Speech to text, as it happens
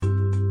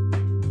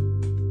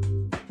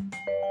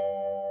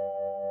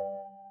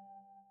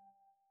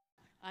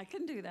I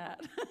can do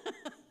that.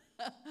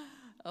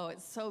 Oh,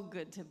 it's so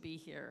good to be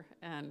here.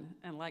 And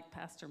like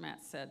Pastor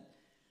Matt said,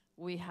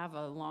 we have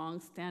a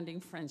long-standing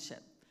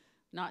friendship,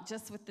 not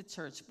just with the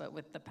church, but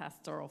with the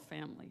pastoral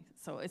family.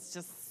 So it's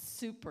just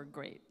super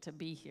great to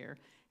be here.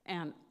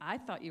 And I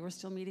thought you were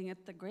still meeting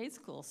at the grade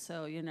school.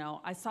 So,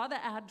 I saw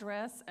the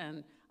address,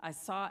 and I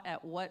saw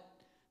at what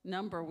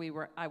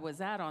number I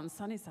was at on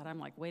Sunnyside. I'm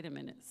like, wait a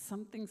minute,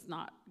 something's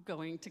not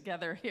going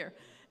together here.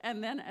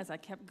 And then as I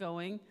kept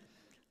going,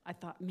 I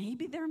thought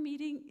maybe they're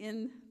meeting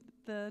in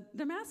the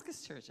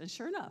Damascus church. And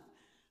sure enough,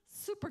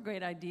 super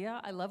great idea.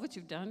 I love what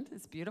you've done.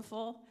 It's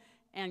beautiful.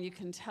 And you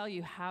can tell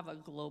you have a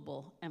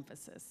global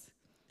emphasis.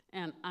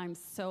 And I'm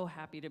so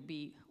happy to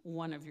be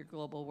one of your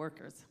global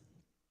workers.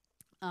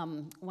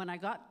 When I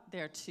got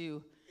there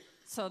too,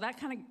 so that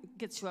kind of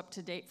gets you up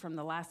to date from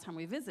the last time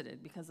we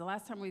visited, because the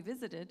last time we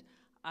visited,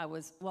 I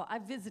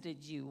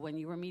visited you when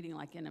you were meeting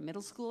like in a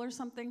middle school or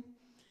something,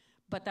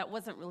 but that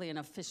wasn't really an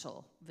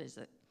official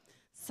visit.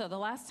 So the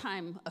last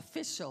time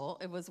official,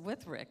 it was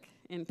with Rick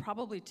in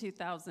probably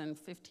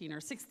 2015 or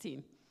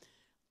 16.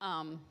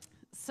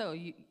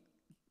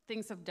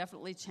 Things have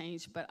definitely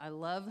changed, but I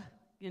love,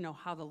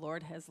 how the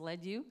Lord has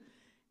led you,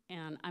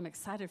 and I'm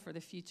excited for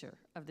the future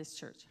of this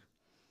church.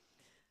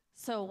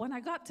 So when I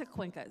got to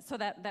Cuenca, so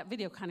that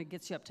video kind of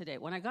gets you up to date.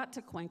 When I got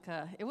to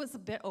Cuenca, it was a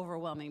bit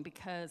overwhelming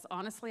because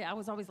honestly, I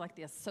was always like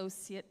the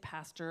associate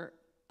pastor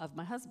of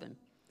my husband.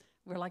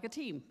 We're like a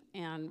team,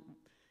 and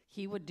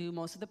he would do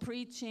most of the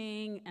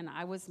preaching, and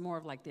I was more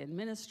of like the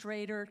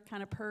administrator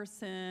kind of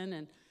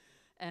person,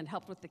 and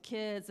helped with the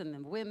kids and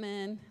the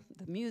women,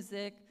 the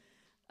music.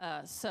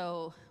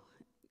 So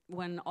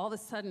when all of a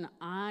sudden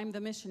I'm the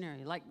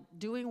missionary, like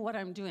doing what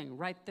I'm doing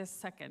right this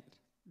second,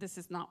 this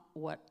is not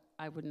what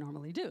I would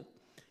normally do.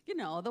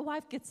 The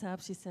wife gets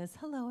up, she says,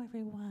 hello,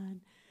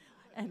 everyone.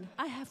 And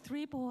I have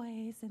 3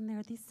 boys, and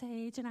they're this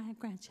age, and I have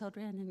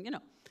grandchildren, and,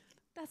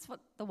 that's what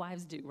the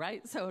wives do,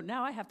 right? So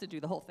now I have to do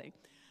the whole thing.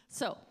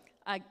 So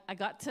I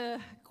got to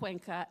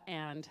Cuenca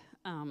and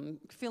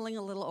feeling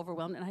a little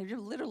overwhelmed, and I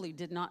literally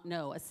did not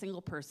know a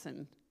single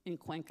person in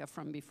Cuenca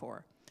from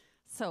before.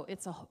 So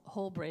it's a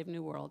whole brave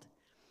new world.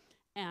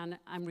 And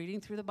I'm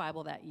reading through the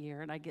Bible that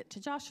year, and I get to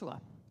Joshua.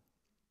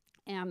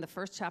 And the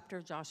first chapter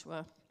of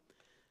Joshua,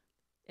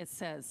 it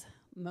says,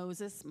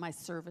 Moses, my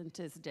servant,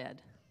 is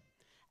dead.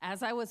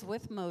 As I was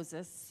with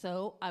Moses,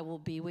 so I will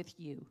be with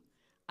you.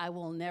 I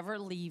will never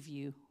leave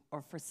you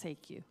or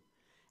forsake you.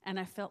 And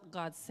I felt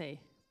God say,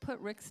 put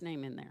Rick's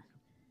name in there.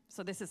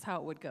 So this is how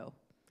it would go.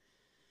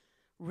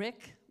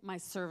 Rick, my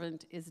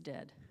servant, is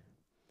dead.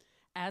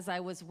 As I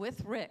was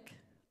with Rick,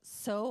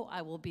 so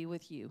I will be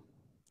with you.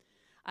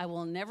 I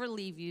will never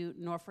leave you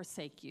nor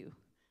forsake you.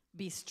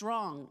 Be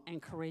strong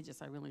and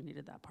courageous. I really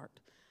needed that part.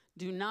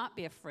 Do not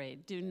be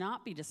afraid. Do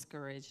not be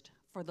discouraged,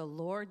 for the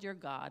Lord your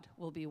God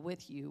will be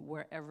with you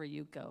wherever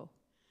you go.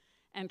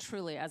 And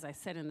truly, as I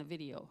said in the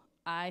video,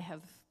 I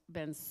have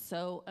been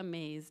so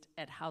amazed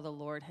at how the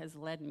Lord has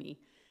led me,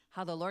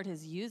 how the Lord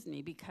has used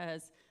me,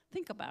 because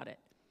think about it.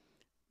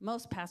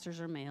 Most pastors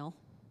are male,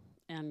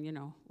 and,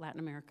 Latin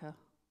America.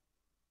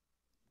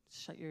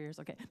 Shut your ears,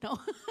 okay. No.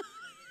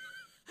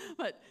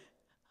 But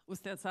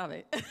usted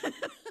sabe.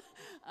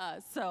 I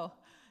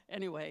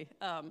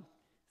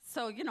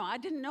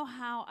didn't know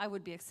how I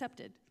would be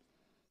accepted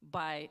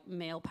by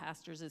male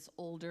pastors, this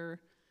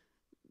older,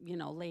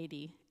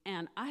 lady.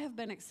 And I have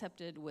been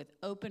accepted with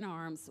open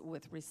arms,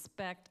 with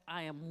respect.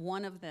 I am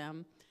one of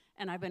them.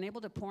 And I've been able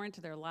to pour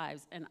into their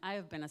lives. And I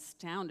have been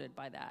astounded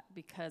by that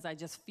because I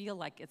just feel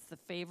like it's the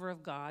favor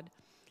of God.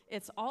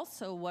 It's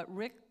also what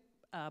Rick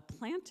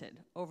planted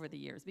over the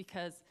years,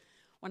 because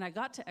when I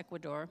got to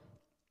Ecuador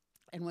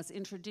and was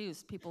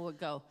introduced, people would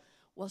go,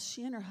 well,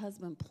 she and her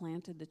husband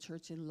planted the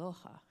church in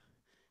Loja.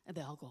 And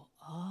they all go,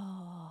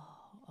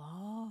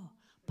 oh,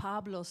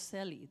 Pablo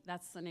Celi,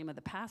 that's the name of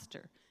the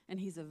pastor. And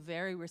he's a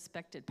very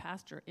respected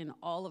pastor in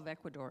all of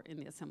Ecuador in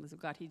the Assemblies of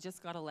God. He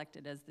just got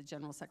elected as the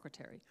general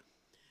secretary.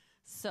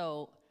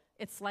 So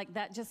it's like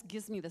that just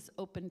gives me this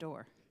open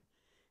door.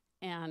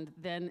 And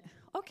then,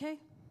 okay,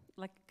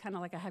 kind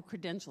of like I have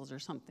credentials or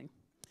something.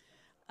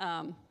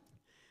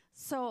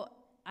 So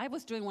I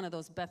was doing one of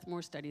those Beth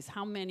Moore studies.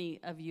 How many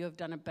of you have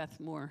done a Beth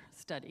Moore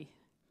study?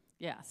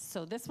 Yeah,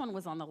 so this one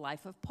was on the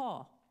life of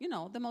Paul.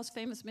 The most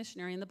famous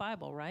missionary in the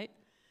Bible, right?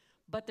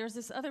 But there's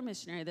this other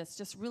missionary that's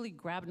just really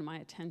grabbed my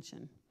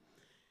attention,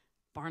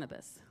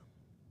 Barnabas.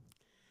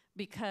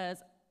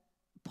 Because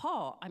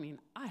Paul,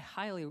 I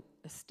highly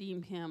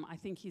esteem him. I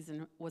think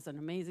was an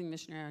amazing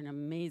missionary, an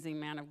amazing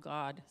man of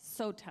God,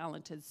 so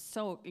talented,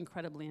 so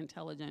incredibly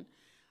intelligent.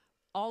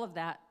 All of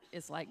that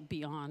is like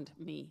beyond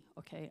me,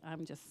 okay?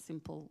 I'm just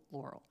simple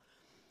Laurel.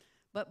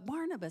 But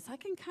Barnabas, I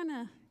can kind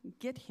of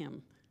get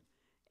him.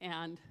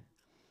 And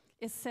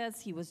it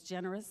says he was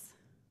generous,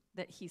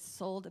 that he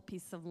sold a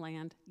piece of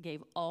land,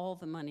 gave all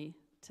the money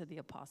to the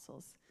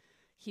apostles.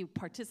 He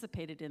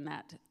participated in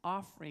that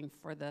offering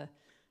for the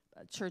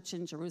church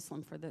in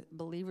Jerusalem, for the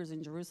believers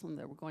in Jerusalem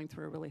that were going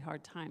through a really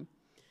hard time,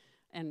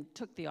 and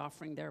took the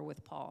offering there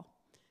with Paul.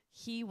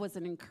 He was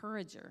an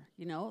encourager.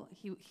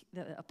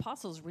 The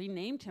apostles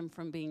renamed him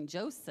from being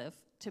Joseph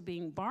to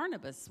being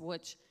Barnabas,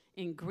 which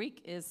in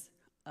Greek is,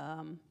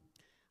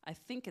 I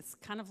think it's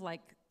kind of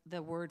like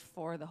the word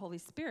for the Holy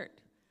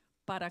Spirit,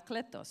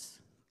 parakletos.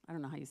 I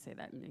don't know how you say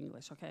that in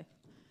English, okay?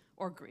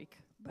 Or Greek,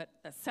 but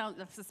that's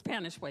the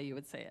Spanish way you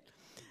would say it.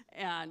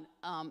 And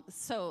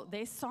so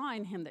they saw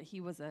in him that he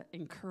was an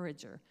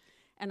encourager.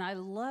 And I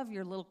love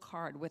your little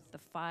card with the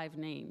 5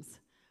 names,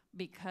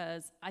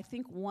 because I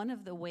think one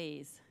of the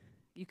ways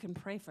you can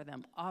pray for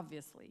them,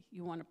 obviously,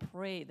 you want to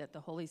pray that the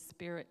Holy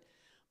Spirit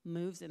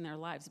moves in their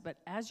lives. But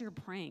as you're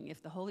praying,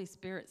 if the Holy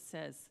Spirit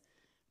says,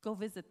 go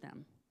visit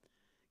them,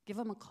 give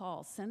them a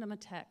call, send them a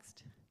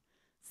text,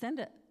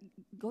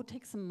 go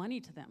take some money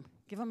to them,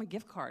 give them a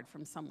gift card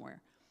from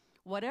somewhere.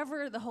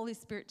 Whatever the Holy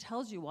Spirit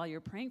tells you while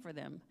you're praying for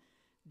them,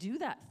 do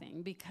that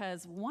thing,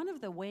 because one of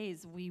the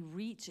ways we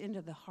reach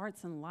into the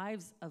hearts and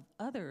lives of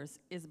others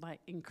is by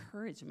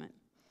encouragement.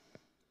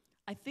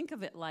 I think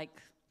of it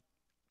like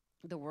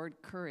the word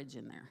courage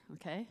in there,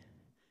 okay?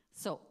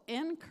 So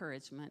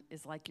encouragement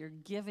is like you're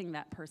giving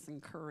that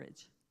person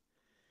courage.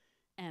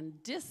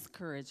 And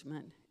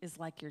discouragement is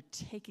like you're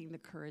taking the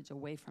courage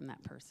away from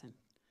that person.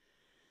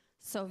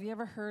 So have you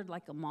ever heard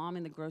like a mom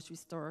in the grocery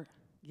store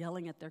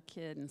yelling at their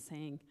kid and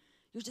saying,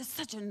 you're just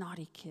such a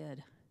naughty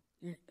kid,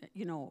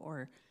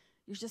 or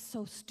you're just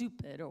so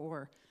stupid,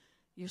 or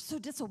you're so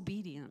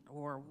disobedient,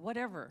 or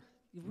whatever.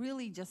 You're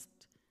really just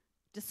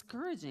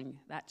discouraging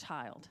that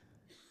child.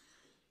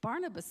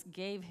 Barnabas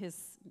gave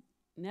his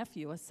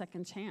nephew a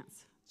second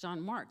chance.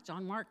 John Mark,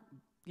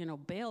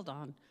 bailed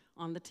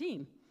on the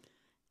team.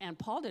 And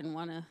Paul didn't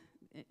want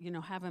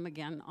to, have him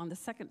again on the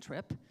second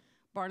trip.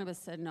 Barnabas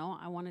said, no,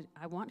 I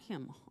want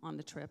him on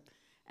the trip.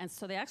 And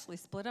so they actually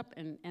split up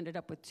and ended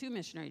up with 2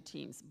 missionary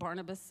teams.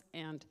 Barnabas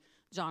and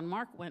John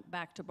Mark went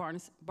back to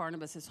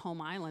Barnabas'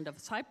 home island of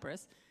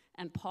Cyprus,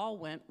 and Paul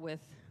went with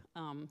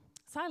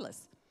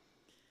Silas.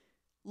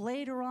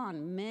 Later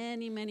on,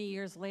 many, many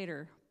years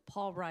later,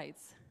 Paul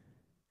writes,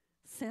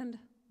 send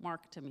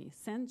Mark to me,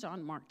 send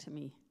John Mark to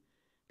me,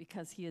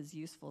 because he is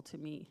useful to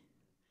me.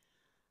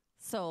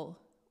 So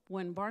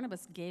when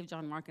Barnabas gave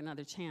John Mark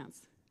another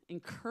chance,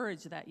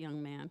 encouraged that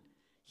young man,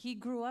 he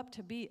grew up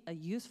to be a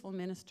useful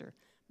minister.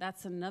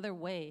 That's another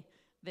way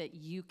that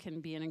you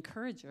can be an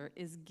encourager,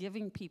 is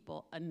giving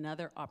people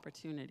another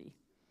opportunity.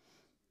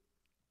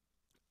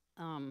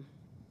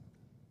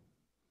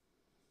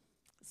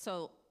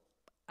 So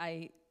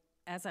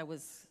as I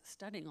was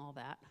studying all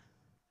that,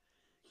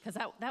 because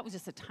that was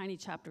just a tiny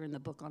chapter in the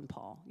book on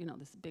Paul,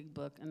 this big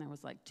book, and there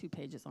was like 2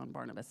 pages on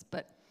Barnabas.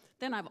 But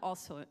then I've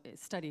also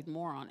studied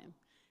more on him.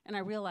 And I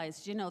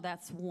realized,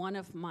 that's one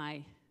of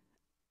my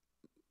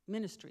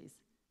ministries,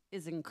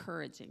 is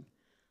encouraging,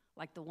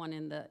 like the one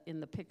in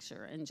the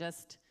picture, and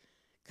just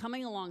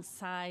coming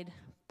alongside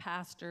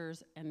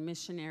pastors and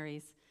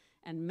missionaries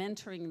and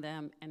mentoring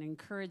them and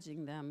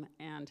encouraging them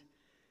and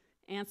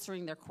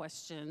answering their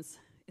questions.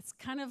 It's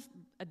kind of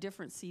a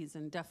different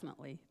season,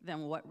 definitely,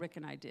 than what Rick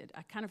and I did.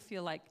 I kind of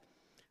feel like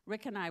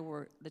Rick and I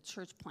were the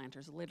church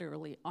planters,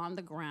 literally on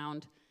the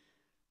ground,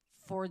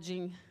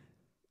 forging,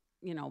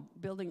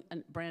 building a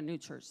brand new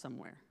church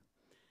somewhere.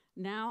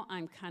 Now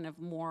I'm kind of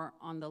more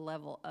on the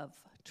level of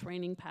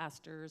training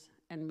pastors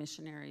and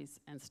missionaries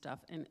and stuff,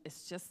 and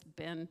it's just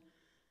been,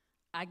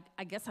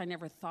 I guess I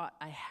never thought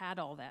I had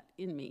all that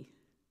in me,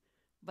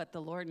 but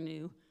the Lord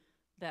knew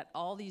that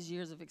all these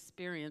years of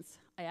experience,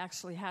 I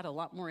actually had a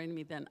lot more in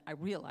me than I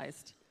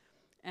realized,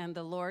 and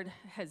the Lord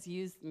has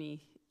used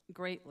me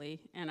greatly,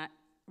 and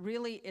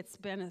it's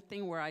been a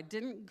thing where I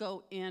didn't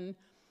go in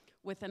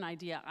with an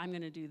idea, I'm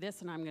going to do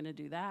this and I'm going to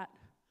do that,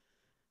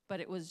 but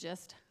it was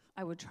just,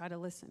 I would try to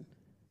listen.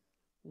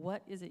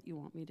 What is it you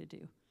want me to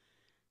do?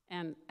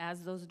 And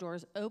as those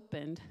doors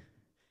opened,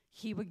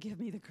 he would give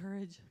me the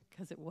courage,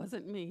 because it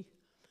wasn't me,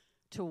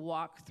 to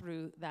walk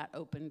through that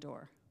open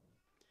door.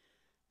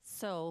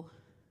 So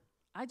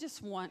I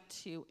just want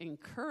to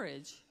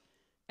encourage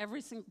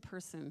every single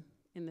person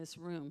in this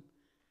room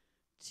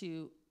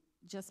to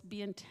just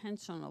be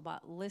intentional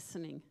about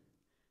listening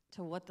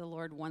to what the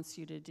Lord wants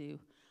you to do.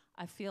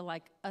 I feel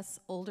like us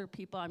older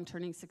people, I'm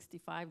turning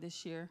 65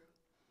 this year,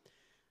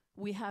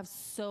 we have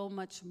so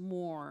much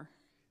more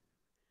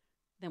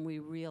than we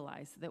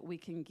realize that we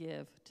can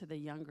give to the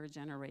younger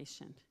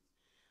generation.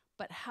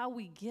 But how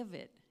we give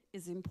it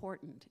is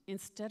important.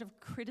 Instead of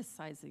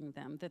criticizing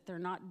them that they're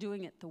not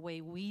doing it the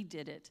way we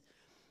did it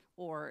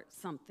or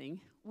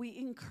something, we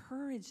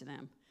encourage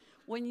them.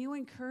 When you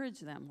encourage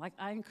them, like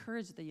I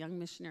encourage the young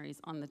missionaries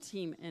on the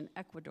team in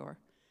Ecuador,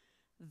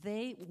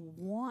 they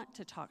want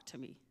to talk to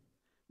me.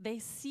 They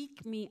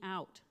seek me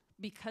out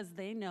because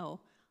they know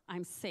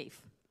I'm safe.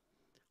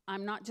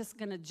 I'm not just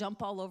going to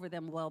jump all over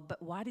them, well,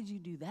 but why did you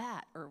do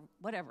that, or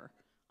whatever.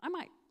 I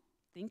might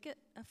think it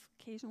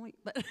occasionally,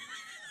 but no,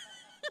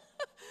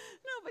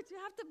 but you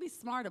have to be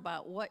smart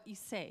about what you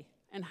say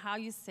and how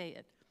you say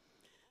it.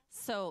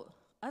 So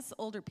us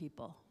older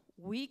people,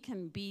 we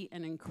can be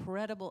an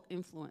incredible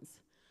influence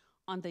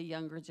on the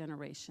younger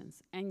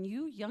generations. And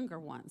you younger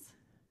ones,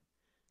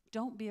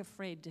 Don't be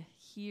afraid to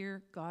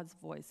hear God's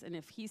voice. And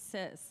if he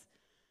says,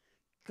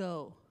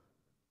 go,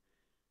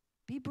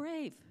 be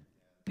brave,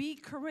 be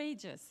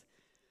courageous.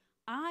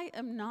 I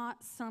am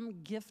not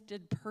some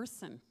gifted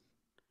person.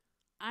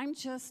 I'm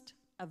just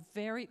a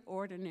very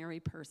ordinary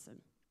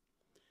person.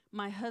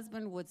 My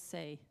husband would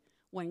say,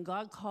 when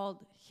God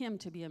called him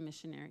to be a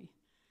missionary,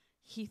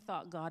 he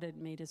thought God had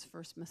made his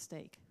first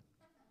mistake.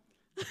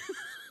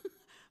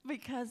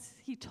 Because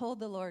he told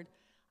the Lord,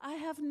 I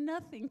have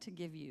nothing to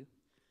give you.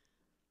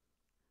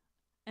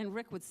 And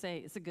Rick would say,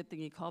 it's a good thing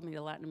he called me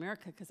to Latin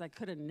America because I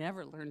could have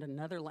never learned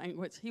another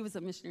language. He was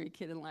a missionary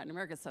kid in Latin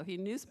America, so he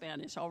knew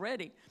Spanish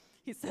already.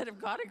 He said, if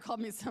God had called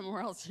me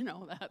somewhere else,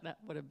 that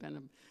would have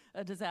been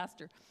a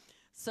disaster.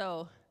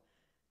 So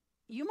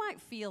you might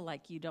feel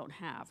like you don't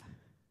have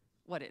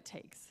what it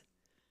takes,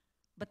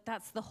 but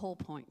that's the whole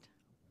point.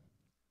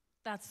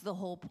 That's the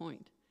whole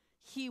point.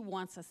 He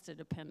wants us to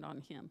depend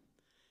on him.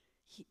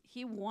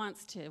 He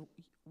wants to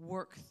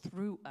work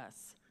through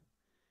us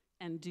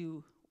and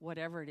do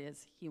whatever it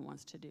is he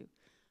wants to do.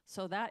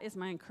 So that is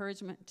my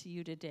encouragement to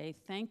you today.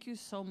 Thank you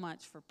so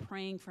much for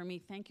praying for me.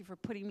 Thank you for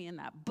putting me in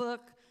that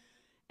book.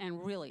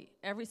 And really,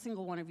 every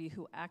single one of you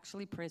who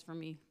actually prays for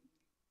me,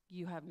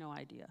 you have no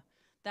idea.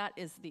 That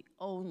is the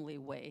only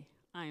way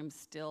I am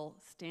still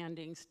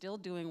standing, still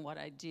doing what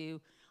I do.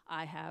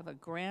 I have a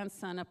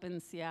grandson up in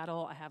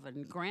Seattle. I have a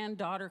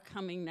granddaughter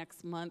coming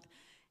next month.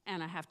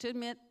 And I have to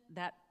admit,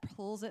 that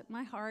pulls at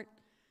my heart.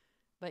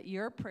 But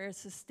your prayers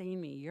sustain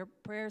me. Your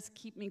prayers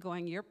keep me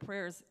going. Your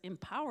prayers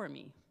empower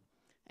me.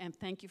 And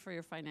thank you for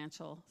your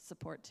financial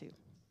support, too.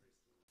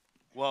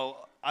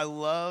 Well, I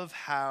love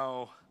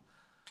how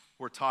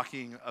we're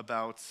talking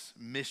about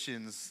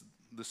missions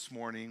this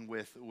morning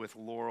with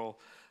Laurel.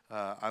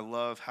 I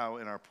love how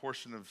in our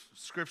portion of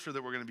Scripture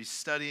that we're going to be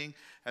studying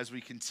as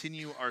we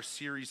continue our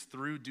series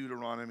through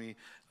Deuteronomy,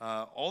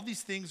 all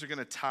these things are going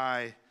to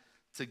tie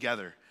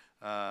together,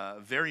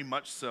 very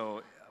much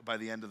so by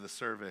the end of the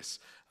service.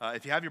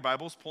 If you have your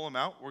Bibles, pull them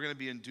out. We're going to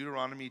be in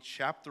Deuteronomy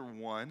chapter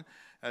 1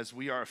 as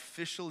we are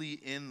officially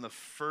in the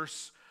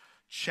first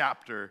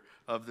chapter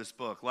of this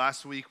book.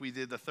 Last week we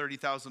did the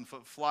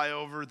 30,000-foot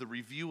flyover, the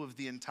review of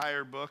the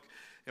entire book.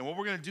 And what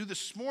we're going to do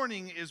this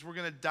morning is we're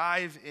going to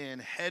dive in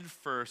head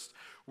first.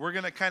 We're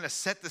going to kind of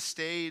set the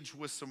stage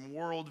with some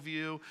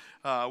worldview.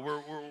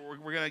 We're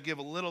going to give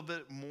a little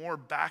bit more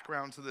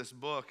background to this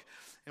book.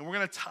 And we're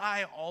going to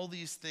tie all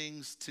these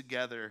things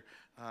together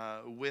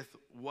with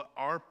what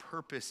our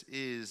purpose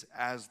is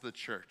as the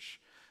church.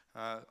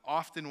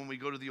 Often when we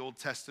go to the Old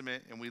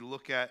Testament and we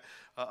look at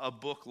a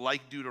book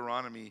like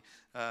Deuteronomy,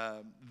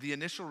 the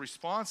initial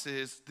response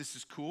is, this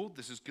is cool,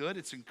 this is good,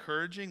 it's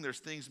encouraging, there's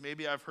things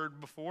maybe I've heard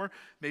before,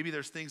 maybe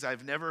there's things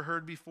I've never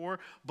heard before,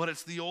 but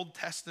it's the Old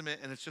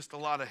Testament and it's just a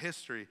lot of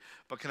history.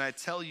 But can I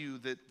tell you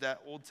that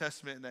Old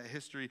Testament and that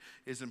history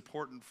is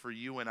important for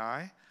you and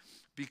I?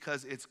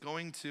 Because it's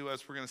going to,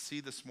 as we're going to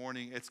see this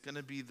morning, it's going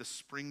to be the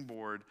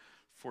springboard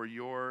for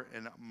your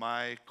and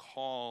my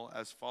call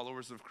as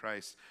followers of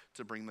Christ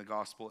to bring the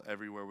gospel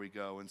everywhere we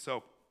go. And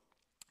so,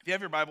 if you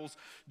have your Bibles,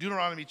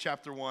 Deuteronomy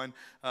chapter 1,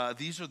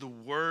 these are the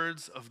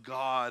words of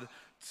God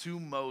to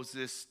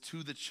Moses,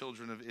 to the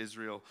children of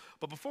Israel.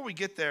 But before we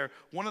get there,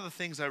 one of the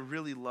things I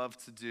really love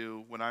to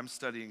do when I'm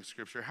studying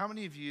Scripture, how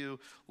many of you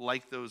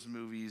like those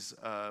movies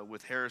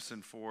with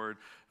Harrison Ford,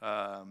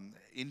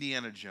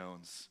 Indiana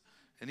Jones?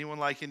 Anyone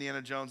like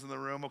Indiana Jones in the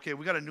room? Okay,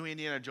 we got a new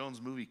Indiana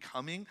Jones movie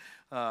coming.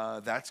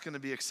 That's going to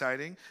be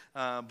exciting.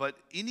 But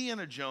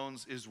Indiana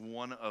Jones is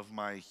one of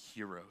my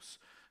heroes.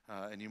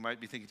 And you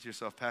might be thinking to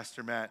yourself,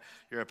 Pastor Matt,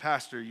 you're a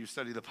pastor, you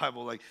study the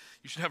Bible, like,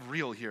 you should have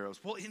real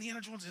heroes. Well,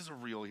 Indiana Jones is a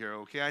real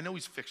hero, okay? I know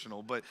he's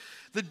fictional, but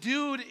the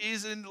dude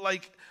isn't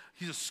like,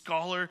 he's a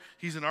scholar,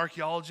 he's an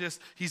archaeologist,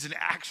 he's an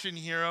action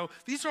hero.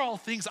 These are all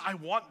things I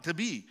want to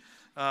be.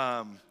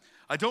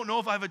 I don't know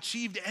if I've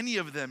achieved any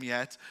of them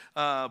yet,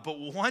 but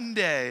one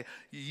day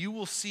you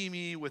will see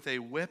me with a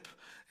whip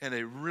and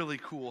a really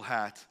cool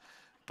hat,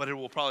 but it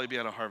will probably be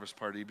at a harvest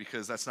party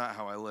because that's not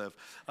how I live.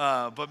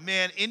 But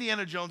man,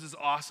 Indiana Jones is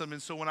awesome, and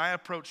so when I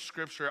approach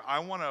Scripture, I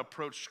want to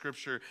approach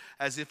Scripture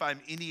as if I'm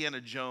Indiana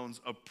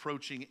Jones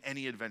approaching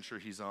any adventure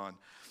he's on.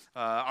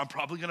 I'm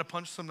probably going to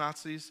punch some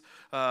Nazis.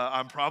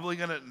 I'm going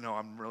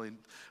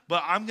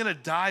to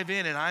dive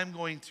in and I'm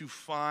going to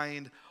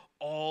find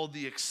all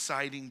the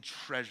exciting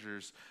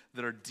treasures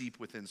that are deep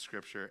within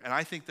Scripture. And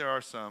I think there are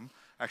some,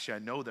 actually I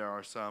know there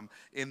are some,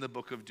 in the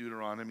book of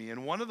Deuteronomy.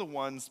 And one of the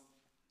ones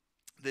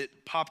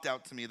that popped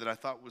out to me that I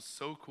thought was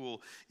so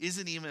cool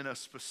isn't even a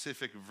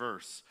specific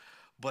verse,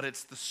 but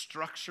it's the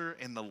structure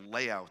and the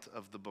layout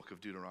of the book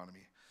of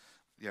Deuteronomy.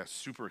 Yeah,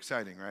 super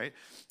exciting, right?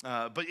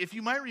 But if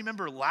you might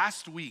remember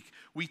last week,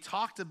 we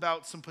talked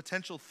about some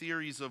potential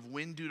theories of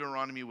when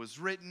Deuteronomy was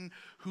written,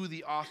 who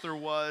the author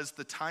was,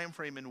 the time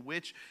frame in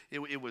which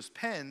it was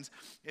penned,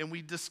 and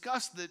we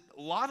discussed that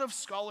a lot of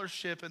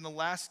scholarship in the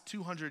last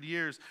 200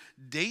 years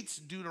dates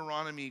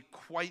Deuteronomy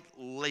quite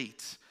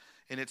late.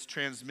 in its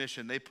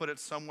transmission. They put it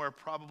somewhere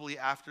probably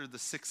after the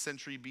 6th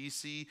century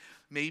BC,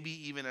 maybe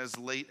even as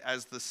late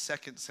as the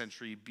 2nd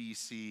century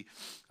BC,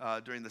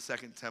 during the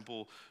Second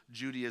Temple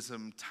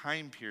Judaism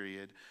time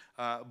period.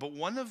 But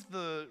one of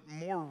the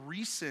more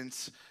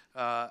recent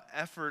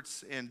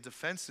efforts and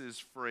defenses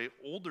for an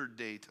older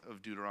date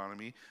of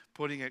Deuteronomy,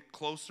 putting it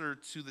closer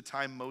to the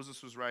time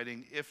Moses was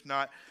writing, if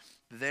not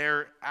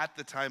there at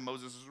the time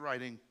Moses was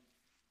writing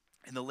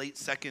in the late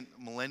 2nd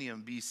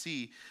millennium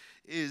BC,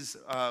 is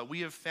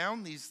we have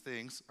found these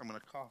things. I'm going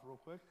to cough real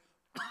quick.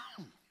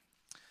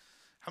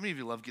 How many of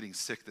you love getting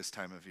sick this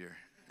time of year?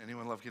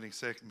 Anyone love getting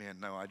sick? Man,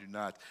 no, I do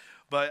not.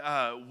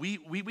 But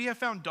we have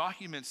found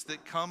documents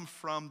that come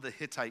from the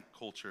Hittite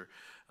culture.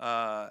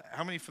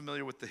 How many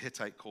familiar with the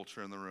Hittite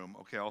culture in the room?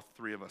 Okay, all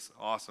three of us.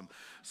 Awesome.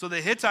 So the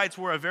Hittites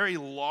were a very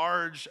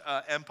large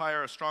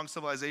empire, a strong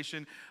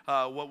civilization,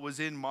 what was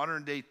in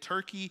modern-day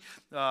Turkey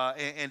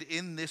and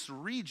in this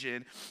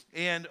region.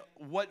 And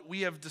what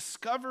we have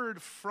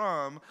discovered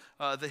from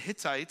the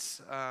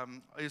Hittites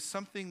is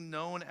something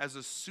known as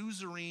a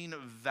suzerain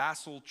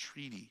vassal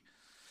treaty.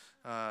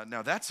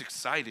 Now that's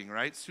exciting,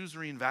 right?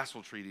 Suzerain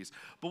vassal treaties.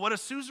 But what a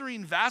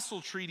suzerain vassal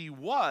treaty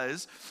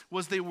was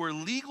they were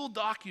legal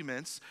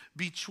documents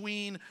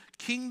between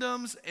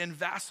kingdoms and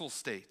vassal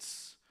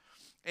states.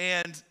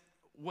 And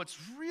what's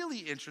really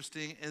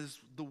interesting is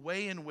the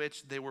way in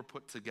which they were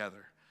put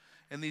together.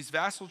 And these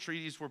vassal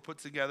treaties were put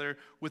together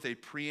with a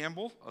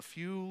preamble, a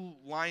few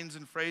lines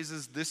and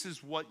phrases. This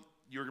is what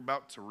you're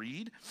about to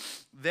read.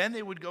 Then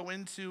they would go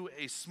into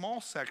a small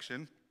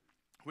section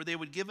where they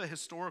would give a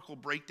historical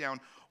breakdown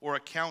or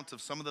account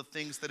of some of the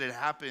things that had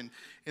happened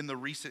in the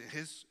recent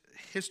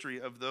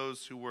history of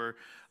those who were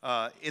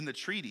in the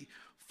treaty.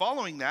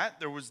 Following that,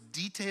 there was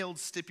detailed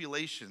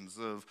stipulations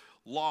of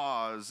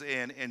laws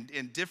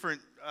and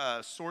different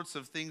sorts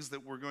of things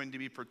that were going to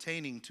be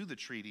pertaining to the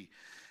treaty.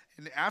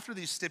 And after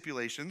these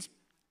stipulations,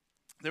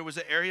 there was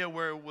an area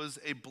where it was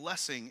a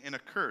blessing and a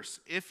curse.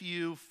 If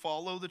you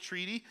follow the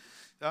treaty,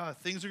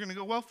 things are going to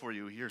go well for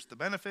you. Here's the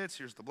benefits,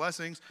 here's the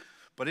blessings.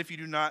 But if you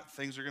do not,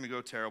 things are going to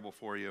go terrible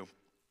for you.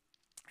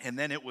 And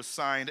then it was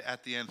signed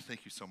at the end.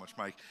 Thank you so much,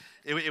 Mike.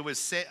 It was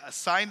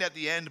signed at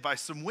the end by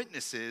some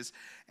witnesses.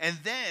 And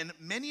then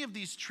many of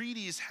these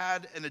treaties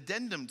had an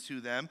addendum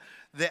to them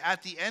that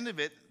at the end of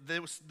it,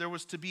 there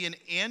was to be an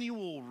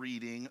annual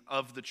reading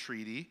of the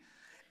treaty.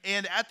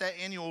 And at that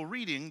annual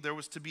reading, there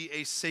was to be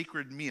a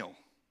sacred meal.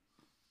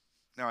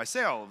 Now, I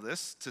say all of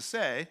this to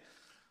say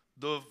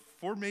the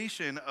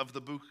formation of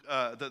the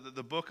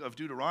book of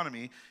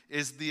Deuteronomy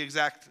is the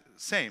exact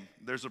same.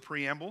 There's a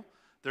preamble,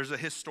 there's a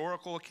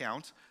historical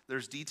account,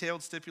 there's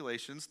detailed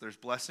stipulations, there's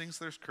blessings,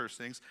 there's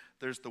cursings,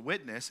 there's the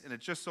witness, and it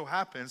just so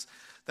happens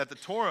that the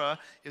Torah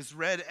is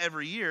read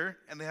every year,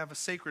 and they have a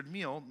sacred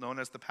meal known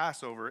as the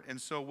Passover.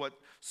 And so what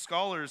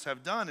scholars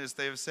have done is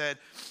they have said,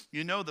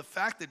 the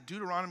fact that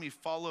Deuteronomy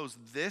follows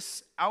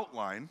this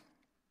outline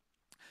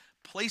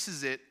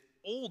places it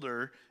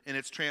older in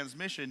its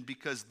transmission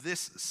because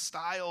this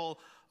style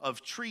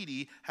of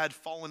treaty had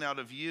fallen out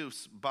of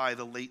use by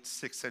the late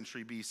 6th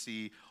century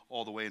BC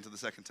all the way into the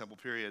Second Temple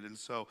period. And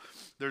so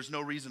there's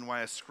no reason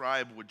why a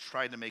scribe would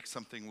try to make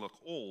something look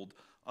old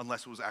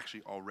unless it was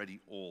actually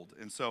already old.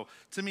 And so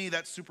to me,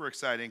 that's super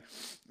exciting,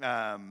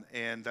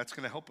 and that's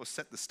going to help us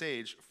set the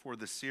stage for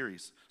this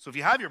series. So if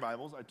you have your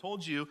Bibles, I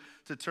told you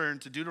to turn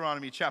to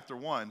Deuteronomy chapter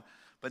 1,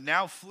 but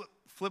now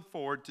flip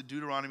forward to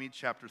Deuteronomy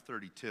chapter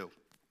 32.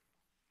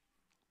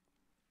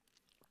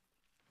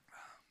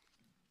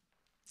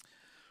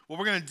 What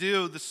we're going to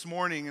do this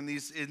morning in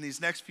these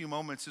next few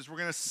moments is we're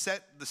going to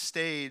set the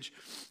stage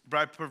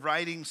by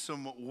providing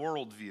some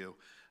worldview.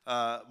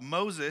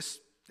 Moses,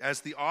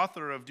 as the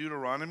author of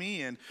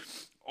Deuteronomy and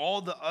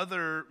all the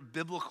other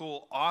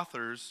biblical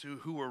authors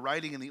who were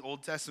writing in the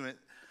Old Testament,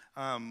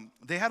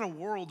 they had a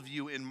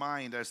worldview in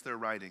mind as they're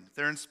writing.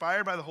 They're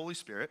inspired by the Holy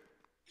Spirit,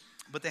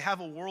 but they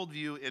have a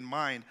worldview in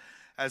mind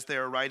as they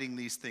are writing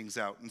these things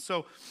out. And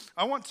so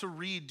I want to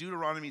read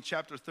Deuteronomy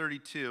chapter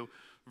 32,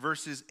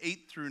 verses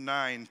 8 through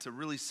 9 to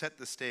really set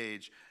the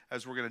stage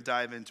as we're going to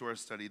dive into our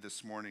study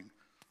this morning.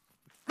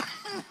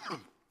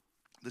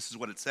 This is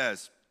what it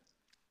says.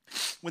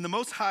 When the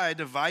Most High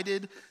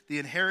divided the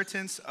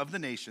inheritance of the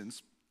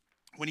nations,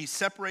 when he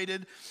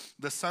separated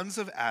the sons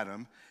of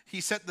Adam,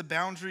 he set the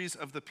boundaries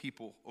of the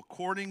people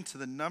according to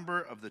the number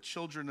of the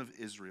children of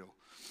Israel.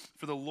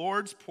 For the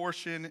Lord's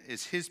portion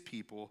is his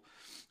people,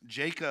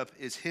 Jacob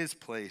is his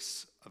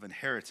place of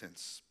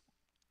inheritance.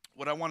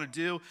 What I want to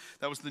do,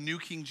 that was the New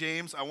King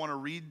James. I want to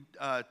read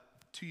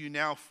to you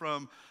now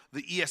from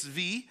the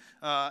ESV,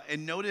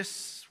 and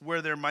notice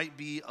where there might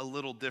be a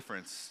little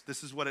difference.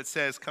 This is what it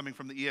says coming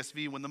from the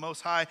ESV. When the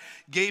Most High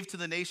gave to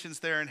the nations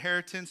their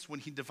inheritance, when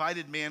he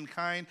divided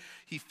mankind,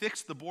 he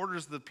fixed the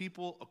borders of the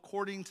people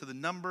according to the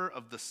number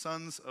of the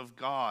sons of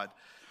God.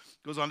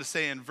 It goes on to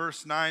say in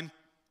verse 9,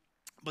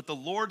 but the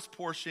Lord's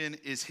portion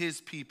is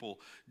his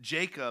people.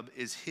 Jacob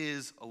is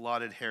his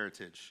allotted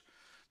heritage.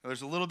 Now,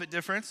 there's a little bit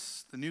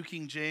difference. The New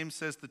King James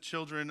says the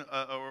children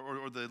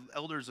or the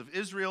elders of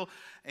Israel,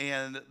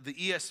 and the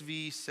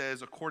ESV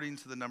says according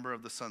to the number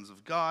of the sons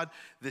of God.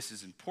 This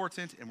is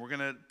important, and we're going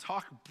to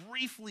talk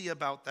briefly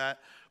about that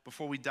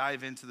before we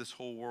dive into this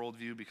whole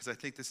worldview, because I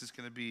think this is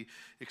going to be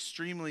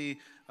extremely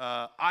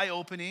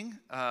eye-opening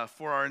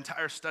for our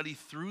entire study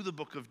through the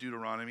book of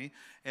Deuteronomy,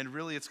 and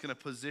really it's going to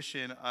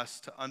position us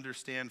to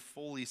understand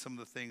fully some of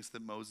the things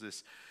that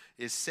Moses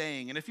is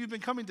saying. And if you've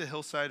been coming to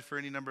Hillside for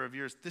any number of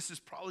years, this is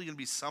probably going to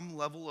be some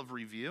level of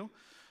review,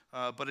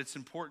 but it's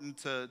important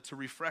to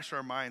refresh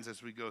our minds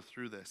as we go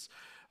through this.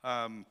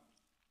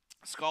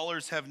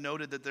 Scholars have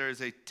noted that there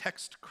is a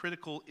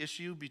text-critical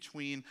issue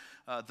between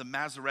the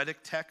Masoretic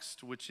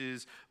text, which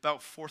is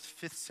about 4th,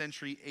 5th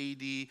century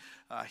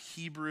AD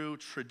Hebrew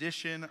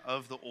tradition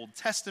of the Old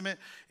Testament.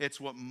 It's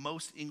what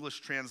most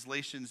English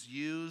translations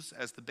use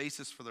as the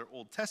basis for their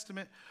Old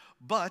Testament.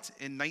 But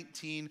in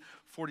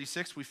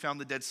 1946, we found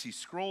the Dead Sea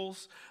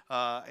Scrolls,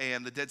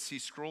 and the Dead Sea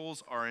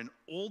Scrolls are an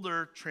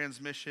older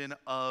transmission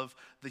of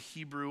the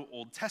Hebrew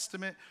Old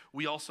Testament.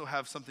 We also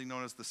have something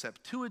known as the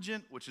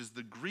Septuagint, which is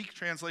the Greek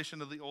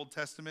translation of the Old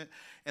Testament,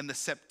 and the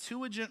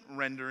Septuagint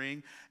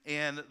rendering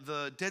and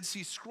the Dead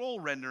Sea Scroll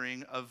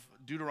rendering of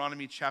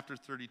Deuteronomy chapter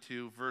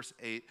 32, verse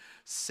 8,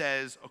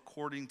 says,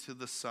 according to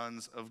the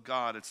sons of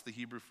God. It's the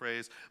Hebrew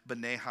phrase,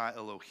 B'nai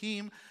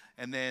Ha-Elohim.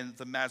 And then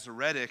the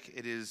Masoretic,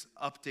 it is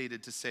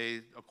updated to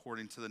say,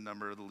 according to the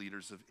number of the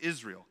leaders of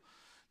Israel.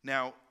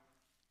 Now,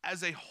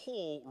 as a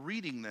whole,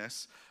 reading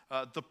this,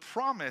 the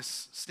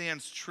promise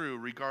stands true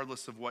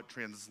regardless of what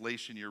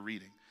translation you're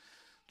reading.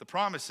 The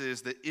promise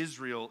is that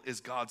Israel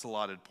is God's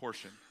allotted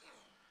portion.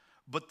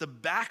 But the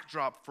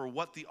backdrop for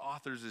what the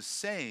authors is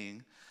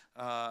saying,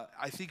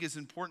 I think is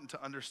important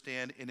to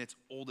understand in its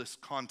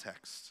oldest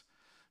context.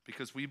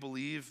 Because we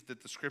believe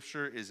that the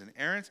scripture is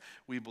inerrant.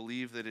 We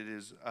believe that it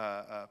is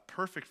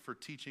perfect for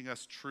teaching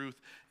us truth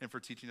and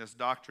for teaching us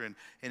doctrine.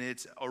 In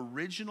its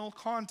original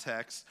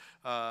context,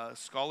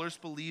 scholars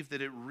believe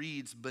that it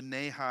reads,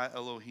 B'nai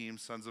Ha-Elohim,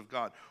 sons of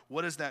God.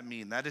 What does that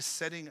mean? That is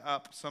setting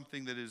up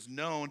something that is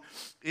known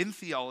in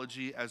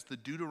theology as the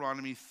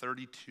Deuteronomy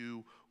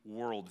 32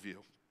 worldview.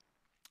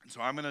 And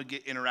so I'm going to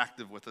get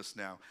interactive with us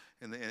now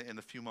in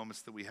the few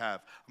moments that we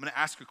have. I'm going to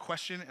ask a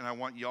question, and I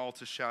want y'all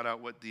to shout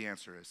out what the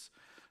answer is.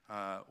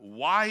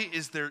 Why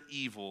is there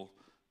evil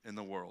in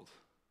the world?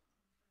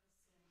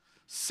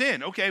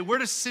 Sin. Okay, where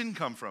does sin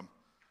come from?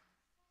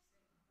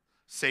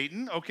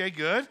 Satan. Okay,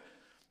 good.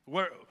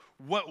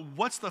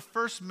 What's the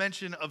first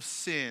mention of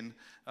sin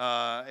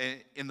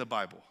in the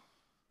Bible?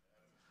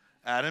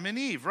 Adam and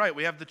Eve, right.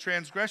 We have the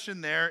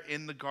transgression there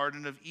in the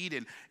Garden of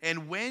Eden.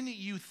 And when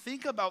you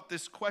think about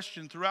this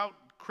question throughout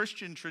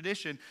Christian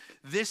tradition,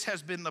 this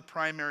has been the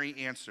primary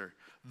answer.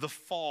 The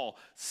fall,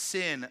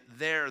 sin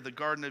there, the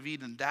Garden of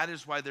Eden. That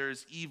is why there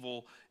is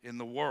evil in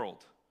the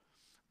world.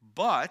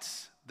 But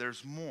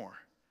there's more.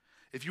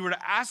 If you were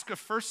to ask a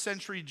first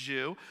century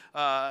Jew,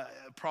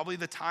 probably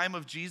the time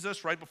of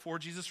Jesus, right before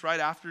Jesus, right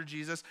after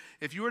Jesus,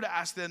 if you were to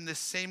ask them this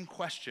same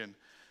question,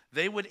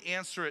 they would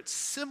answer it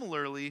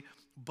similarly,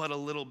 but a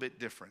little bit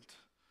different.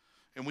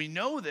 And we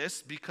know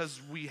this because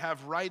we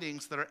have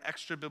writings that are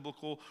extra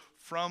biblical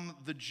from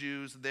the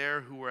Jews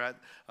there who were at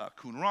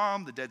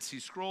Qumran, the Dead Sea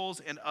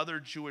Scrolls, and other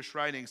Jewish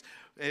writings.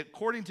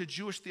 According to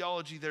Jewish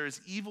theology, there is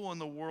evil in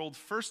the world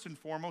first and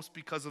foremost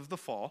because of the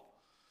fall.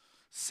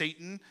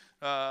 Satan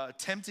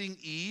tempting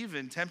Eve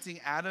and tempting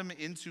Adam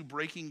into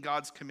breaking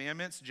God's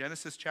commandments.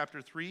 Genesis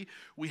chapter 3,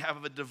 we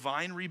have a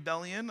divine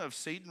rebellion of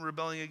Satan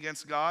rebelling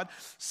against God,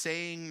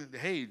 saying,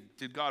 hey,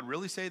 did God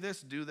really say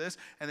this? Do this.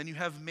 And then you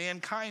have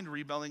mankind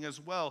rebelling as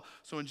well.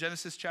 So in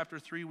Genesis chapter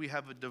 3, we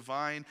have a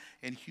divine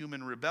and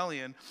human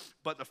rebellion.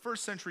 But the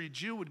first century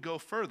Jew would go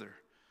further.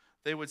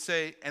 They would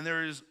say, and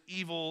there is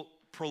evil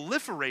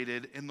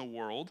proliferated in the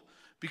world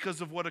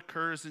because of what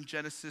occurs in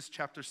Genesis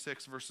chapter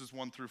 6, verses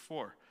 1 through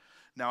 4.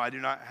 Now, I do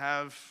not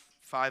have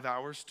 5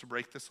 hours to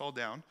break this all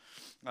down,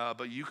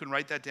 but you can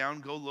write that down,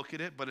 go look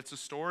at it. But it's a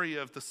story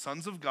of the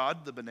sons of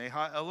God, the B'nai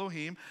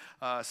Ha-Elohim,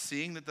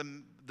 seeing that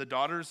the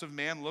daughters of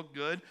man look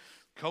good,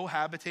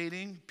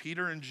 cohabitating.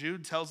 Peter and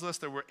Jude tells us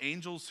there were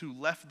angels who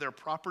left their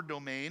proper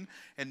domain,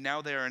 and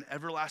now they are in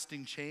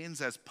everlasting chains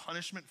as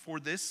punishment for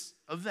this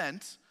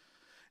event.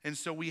 And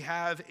so we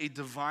have a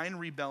divine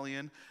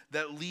rebellion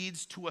that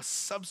leads to a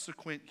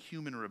subsequent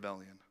human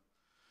rebellion.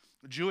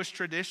 Jewish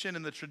tradition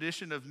and the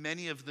tradition of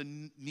many of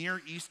the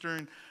Near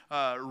Eastern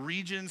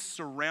regions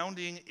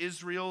surrounding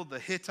Israel, the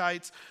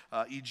Hittites,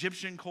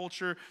 Egyptian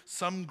culture,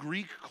 some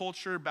Greek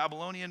culture,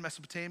 Babylonian,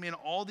 Mesopotamian,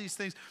 all these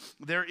things.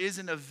 There is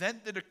an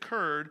event that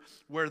occurred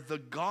where the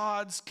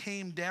gods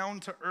came down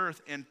to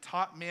earth and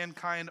taught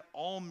mankind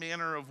all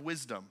manner of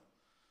wisdom.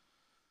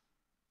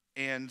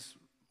 And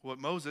what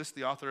Moses,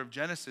 the author of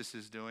Genesis,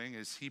 is doing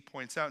is he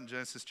points out in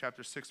Genesis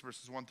chapter 6,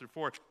 verses 1 through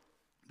 4,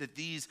 that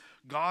these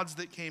gods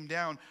that came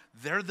down,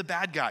 they're the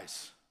bad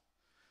guys.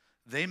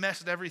 They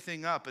messed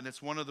everything up, and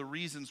it's one of the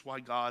reasons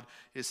why God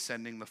is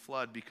sending the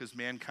flood, because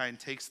mankind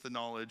takes the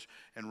knowledge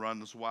and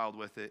runs wild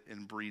with it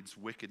and breeds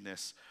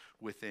wickedness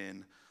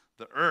within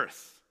the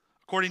earth.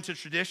 According to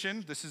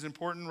tradition, this is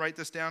important, write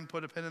this down,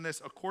 put a pin in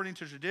this. According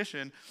to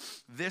tradition,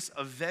 this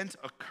event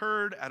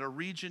occurred at a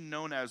region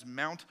known as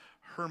Mount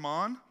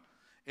Hermon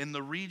in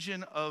the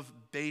region of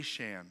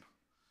Bashan.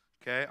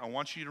 Okay, I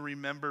want you to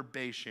remember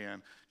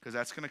Bashan because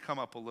that's going to come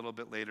up a little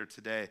bit later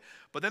today.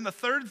 But then the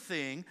third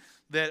thing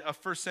that a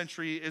first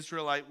century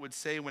Israelite would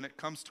say when it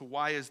comes to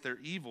why is there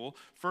evil,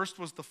 first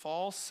was the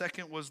fall,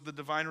 second was the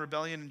divine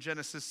rebellion in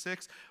Genesis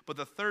 6, but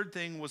the third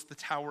thing was the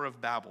Tower of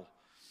Babel.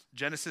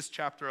 Genesis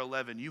chapter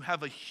 11, you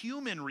have a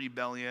human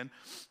rebellion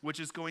which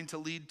is going to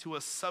lead to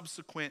a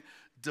subsequent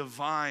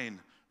divine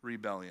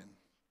rebellion.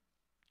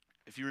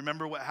 If you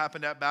remember what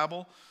happened at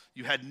Babel,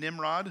 you had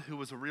Nimrod, who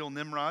was a real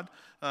Nimrod,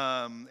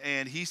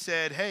 and he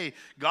said, hey,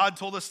 God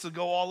told us to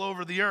go all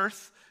over the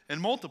earth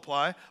and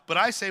multiply, but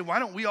I say, why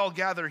don't we all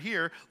gather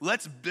here?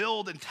 Let's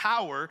build a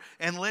tower,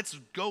 and let's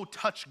go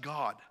touch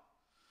God.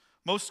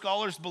 Most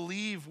scholars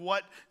believe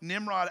what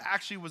Nimrod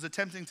actually was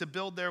attempting to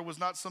build there was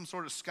not some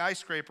sort of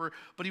skyscraper,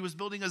 but he was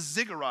building a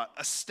ziggurat,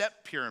 a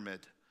step pyramid.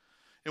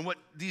 And what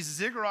these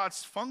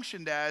ziggurats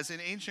functioned as in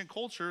ancient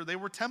culture, they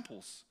were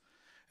temples.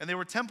 And they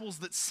were temples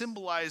that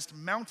symbolized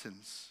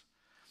mountains.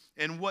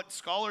 And what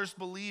scholars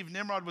believe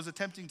Nimrod was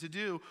attempting to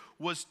do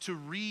was to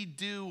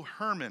redo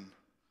Hermon.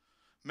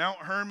 Mount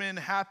Hermon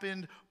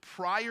happened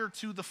prior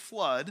to the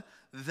flood.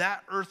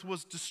 That earth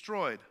was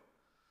destroyed.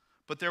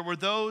 But there were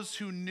those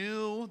who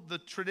knew the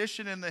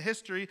tradition and the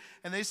history,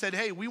 and they said,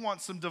 hey, we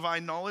want some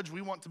divine knowledge.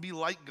 We want to be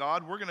like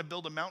God. We're going to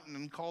build a mountain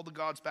and call the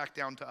gods back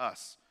down to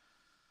us.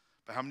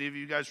 But how many of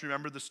you guys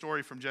remember the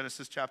story from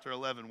Genesis chapter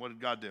 11? What did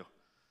God do?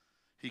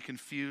 He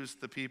confused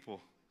the people.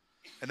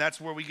 And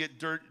that's where we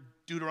get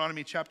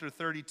Deuteronomy chapter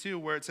 32,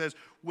 where it says,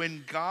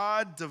 when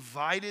God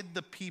divided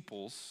the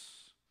peoples,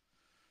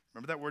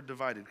 remember that word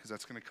divided, because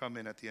that's going to come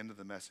in at the end of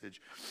the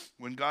message.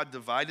 When God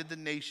divided the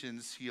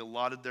nations, he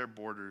allotted their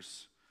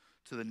borders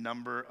to the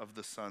number of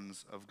the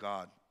sons of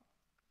God.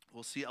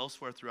 We'll see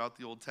elsewhere throughout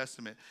the Old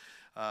Testament.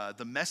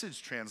 The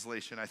Message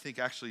translation, I think,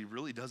 actually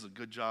really does a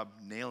good job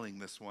nailing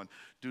this one.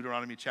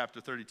 Deuteronomy chapter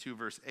 32,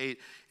 verse 8,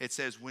 it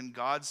says, when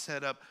God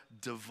set up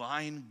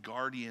divine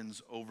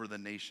guardians over the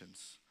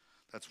nations.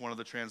 That's one of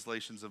the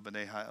translations of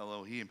B'nai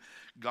Ha-Elohim.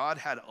 God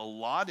had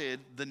allotted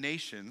the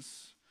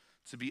nations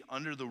to be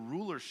under the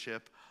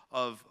rulership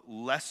of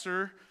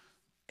lesser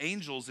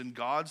angels in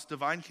God's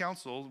divine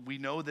council. We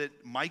know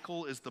that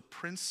Michael is the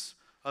prince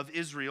of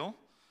Israel.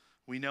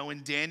 We know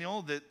in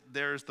Daniel that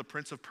there's the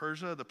prince of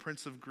Persia, the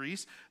prince of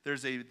Greece.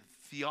 There's a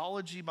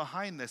theology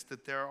behind this,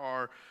 that there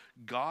are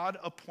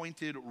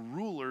God-appointed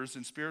rulers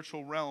in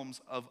spiritual realms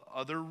of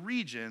other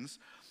regions,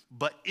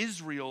 but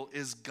Israel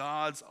is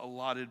God's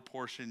allotted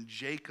portion.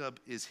 Jacob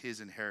is his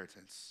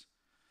inheritance.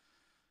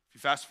 If you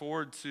fast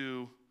forward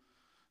to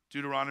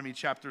Deuteronomy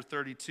chapter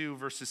 32,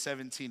 verses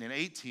 17 and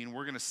 18,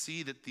 we're going to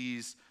see that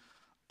these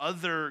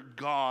other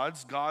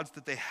gods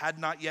that they had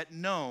not yet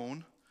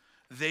known,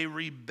 they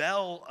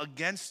rebel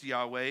against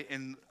Yahweh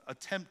and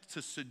attempt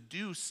to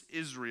seduce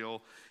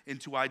Israel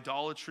into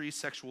idolatry,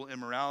 sexual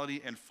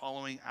immorality, and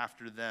following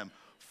after them.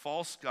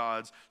 False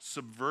gods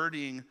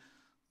subverting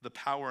the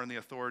power and the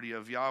authority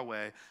of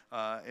Yahweh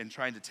and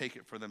trying to take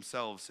it for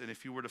themselves. And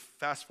if you were to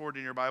fast forward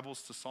in your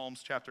Bibles to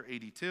Psalms chapter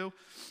 82,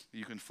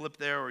 you can flip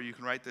there or you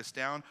can write this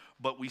down,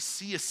 but we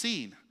see a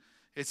scene.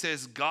 It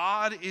says,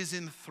 God is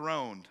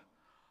enthroned.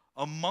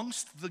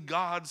 Amongst the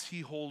gods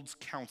he holds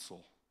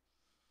counsel.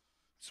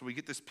 So we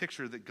get this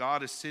picture that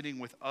God is sitting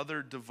with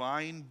other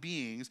divine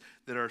beings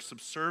that are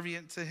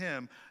subservient to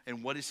him.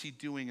 And what is he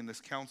doing in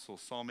this council?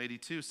 Psalm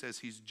 82 says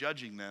he's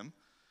judging them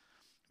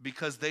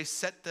because they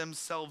set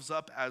themselves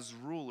up as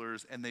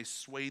rulers and they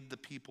swayed the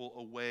people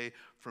away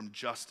from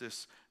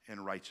justice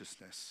and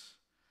righteousness.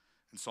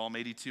 And Psalm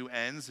 82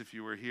 ends, if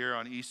you were here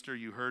on Easter,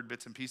 you heard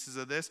bits and pieces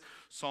of this.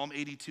 Psalm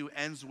 82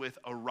 ends with,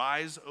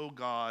 arise, O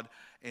God,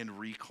 and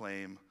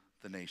reclaim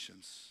the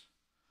nations.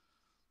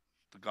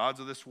 The gods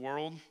of this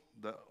world,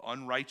 the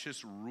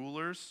unrighteous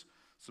rulers,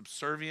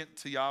 subservient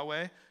to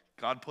Yahweh,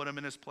 God put him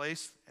in his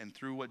place, and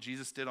through what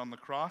Jesus did on the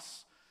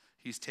cross,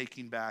 he's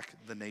taking back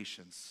the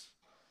nations.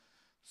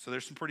 So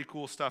there's some pretty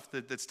cool stuff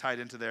that's tied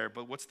into there,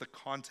 but what's the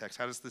context?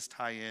 How does this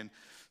tie in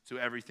to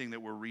everything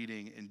that we're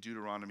reading in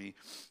Deuteronomy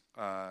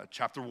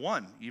chapter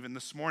 1, even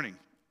this morning?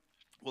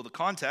 Well, the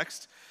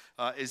context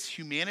is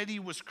humanity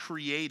was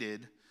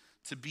created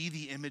to be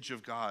the image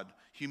of God.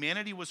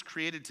 Humanity was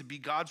created to be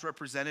God's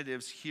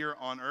representatives here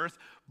on earth,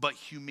 but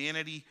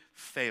humanity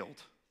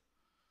failed.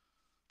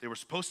 They were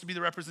supposed to be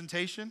the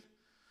representation,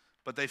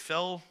 but they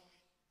fell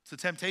to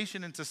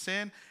temptation and to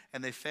sin,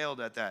 and they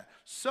failed at that.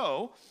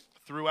 So,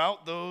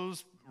 throughout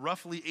those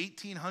roughly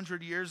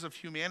 1,800 years of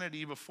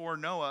humanity before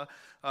Noah,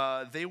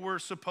 they were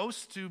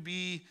supposed to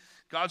be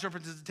God's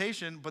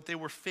representation, but they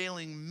were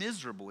failing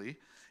miserably.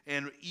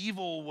 And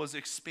evil was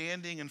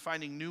expanding and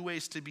finding new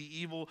ways to be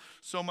evil,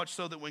 so much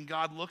so that when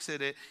God looks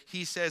at it,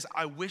 he says,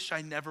 I wish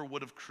I never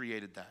would have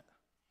created that.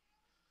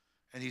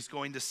 And he's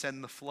going to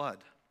send the flood.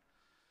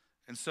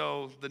 And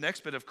so the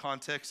next bit of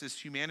context is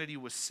humanity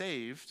was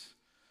saved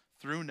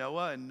through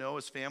Noah and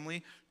Noah's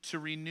family to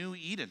renew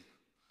Eden,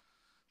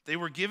 They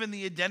were given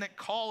the Edenic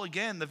call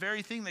again, the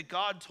very thing that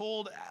God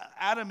told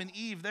Adam and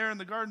Eve there in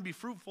the garden, be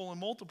fruitful and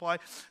multiply.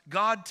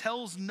 God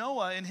tells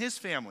Noah and his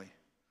family.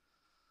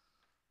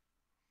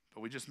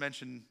 But we just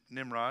mentioned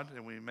Nimrod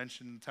and we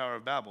mentioned the Tower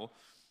of Babel.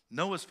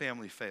 Noah's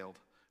family failed.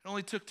 It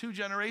only took 2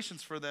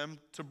 generations for them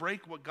to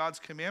break what God's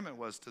commandment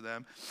was to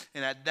them.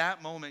 And at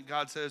that moment,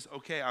 God says,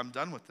 okay, I'm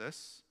done with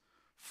this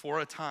for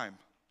a time.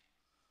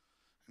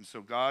 And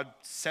so God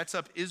sets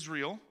up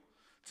Israel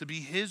to be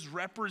his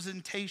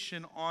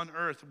representation on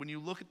earth. When you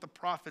look at the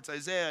prophets,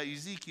 Isaiah,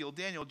 Ezekiel,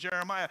 Daniel,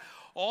 Jeremiah,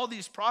 all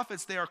these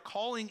prophets, they are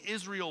calling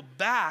Israel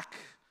back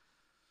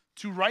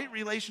to right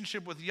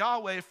relationship with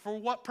Yahweh. For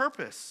what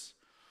purpose?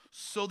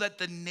 So that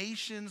the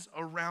nations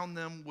around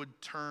them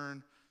would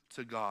turn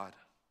to God.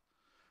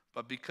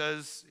 But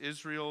because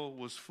Israel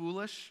was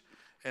foolish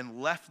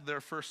and left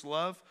their first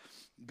love,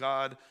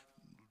 God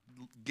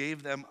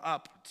gave them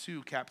up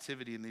to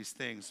captivity in these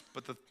things.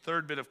 But the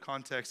third bit of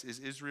context is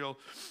Israel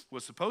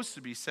was supposed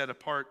to be set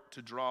apart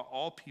to draw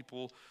all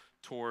people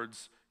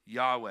towards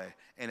Yahweh.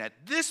 And at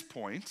this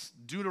point,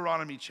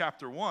 Deuteronomy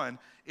chapter 1,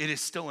 it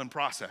is still in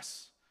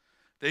process.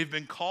 They've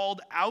been called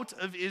out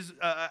of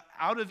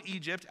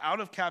Egypt, out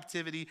of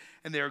captivity,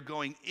 and they are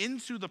going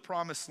into the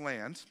promised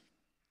land.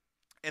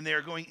 And they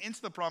are going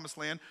into the promised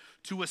land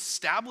to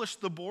establish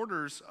the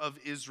borders of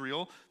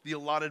Israel, the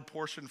allotted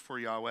portion for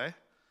Yahweh.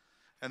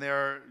 And they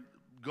are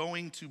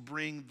going to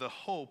bring the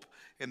hope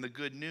and the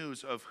good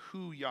news of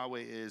who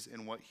Yahweh is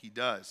and what he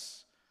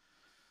does.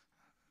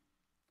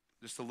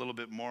 Just a little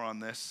bit more on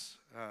this.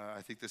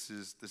 I think this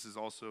is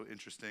also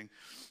interesting.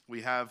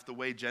 We have the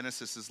way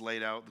Genesis is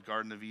laid out. The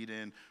Garden of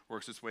Eden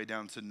works its way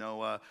down to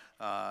Noah.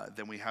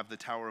 Then we have the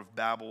Tower of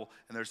Babel.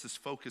 And there's this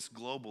focus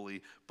globally.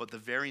 But the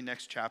very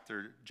next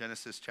chapter,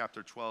 Genesis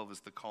chapter 12, is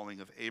the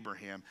calling of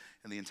Abraham.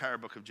 And the entire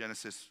book of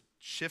Genesis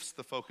shifts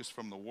the focus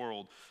from the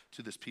world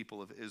to this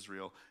people of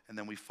Israel. And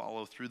then we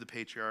follow through the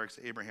patriarchs,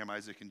 Abraham,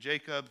 Isaac, and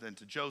Jacob, then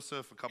to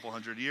Joseph, a couple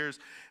hundred years.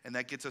 And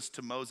that gets us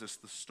to Moses.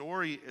 The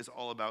story is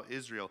all about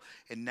Israel.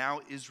 And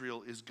now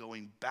Israel is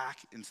going back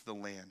into the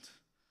land.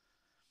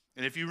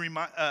 And if you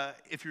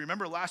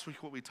remember last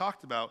week what we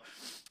talked about,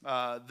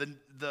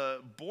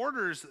 the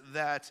borders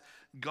that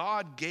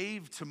God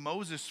gave to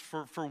Moses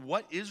for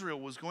what Israel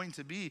was going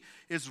to be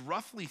is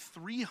roughly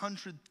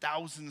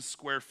 300,000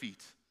 square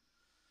feet.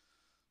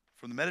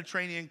 From the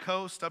Mediterranean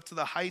coast up to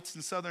the heights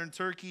in southern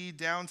Turkey,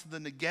 down to the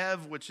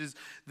Negev, which is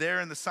there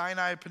in the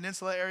Sinai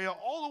Peninsula area,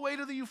 all the way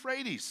to the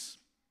Euphrates.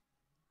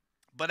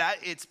 But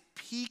at its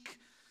peak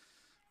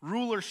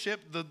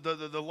rulership,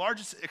 the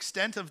largest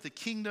extent of the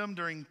kingdom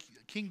during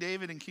King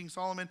David and King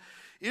Solomon,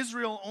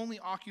 Israel only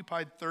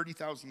occupied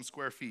 30,000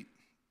 square feet.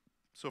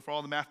 So for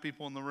all the math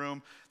people in the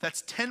room,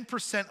 that's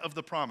 10% of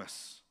the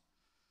promise.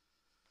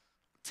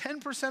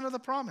 10% of the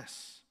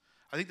promise.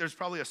 I think there's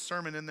probably a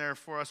sermon in there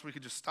for us. We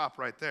could just stop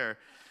right there.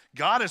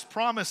 God has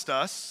promised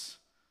us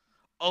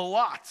a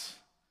lot.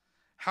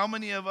 How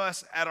many of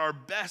us at our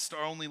best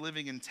are only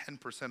living in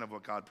 10% of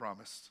what God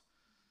promised?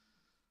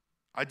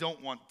 I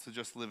don't want to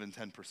just live in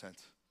 10%.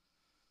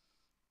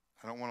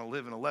 I don't want to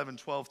live in 11,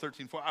 12,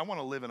 13, 14. I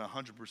want to live in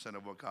 100%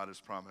 of what God has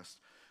promised.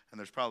 And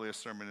there's probably a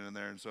sermon in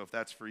there. And so if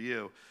that's for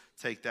you,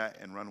 take that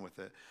and run with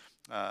it.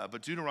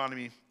 But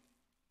Deuteronomy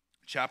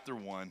chapter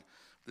 1.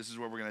 This is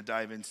where we're going to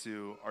dive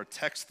into our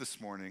text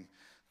this morning.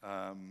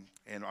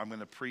 And I'm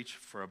going to preach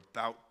for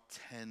about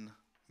 10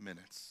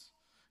 minutes.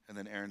 And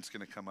then Aaron's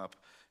going to come up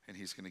and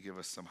he's going to give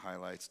us some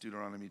highlights.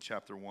 Deuteronomy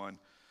chapter 1,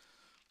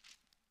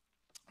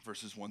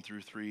 verses 1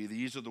 through 3.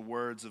 These are the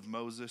words of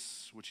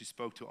Moses, which he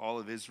spoke to all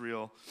of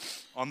Israel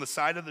on the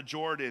side of the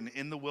Jordan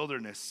in the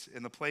wilderness,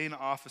 in the plain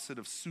opposite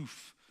of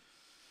Suf,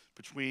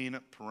 between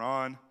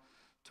Paran,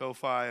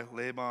 Tophi,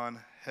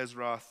 Laban,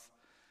 Hezroth,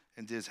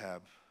 and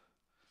Dizhab.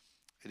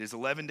 It is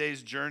 11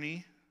 days'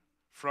 journey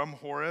from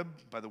Horeb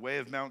by the way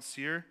of Mount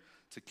Seir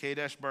to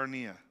Kadesh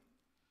Barnea.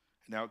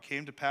 And now it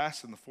came to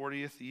pass in the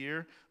 40th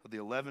year of the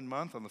 11th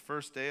month, on the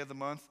first day of the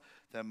month,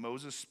 that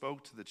Moses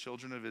spoke to the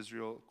children of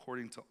Israel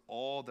according to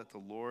all that the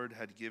Lord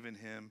had given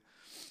him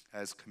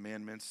as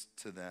commandments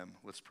to them.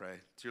 Let's pray.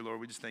 Dear Lord,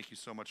 we just thank you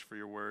so much for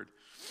your word.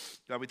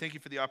 God, we thank you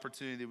for the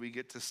opportunity that we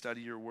get to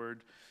study your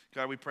word.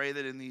 God, we pray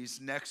that in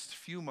these next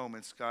few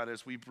moments, God,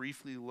 as we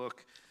briefly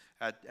look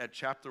at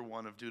chapter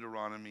 1 of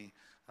Deuteronomy,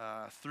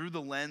 through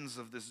the lens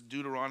of this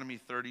Deuteronomy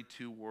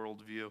 32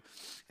 worldview,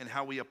 and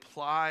how we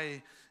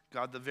apply,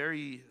 God, the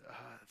very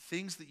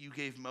things that you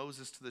gave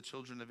Moses to the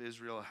children of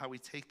Israel, how we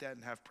take that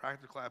and have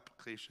practical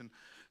application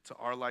to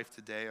our life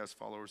today as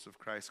followers of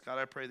Christ. God,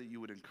 I pray that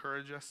you would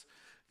encourage us,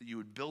 that you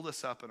would build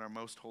us up in our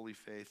most holy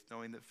faith,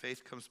 knowing that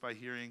faith comes by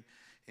hearing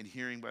and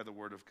hearing by the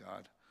word of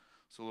God.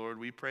 So, Lord,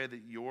 we pray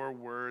that your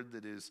word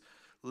that is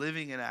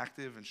living and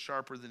active and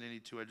sharper than any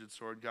two-edged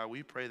sword, God,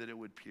 we pray that it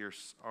would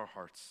pierce our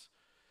hearts,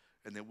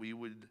 and that we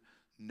would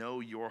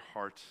know your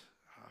heart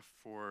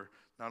for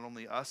not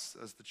only us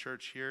as the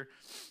church here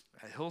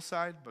at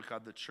Hillside, but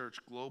God, the church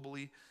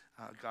globally,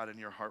 God, in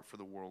your heart for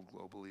the world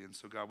globally. And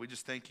so, God, we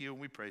just thank you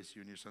and we praise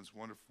you in your son's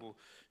wonderful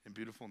and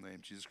beautiful name,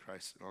 Jesus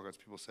Christ. And all God's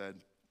people said,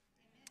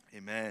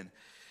 amen.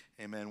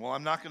 Amen. Well,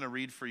 I'm not going to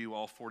read for you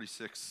all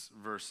 46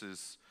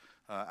 verses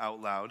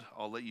out loud.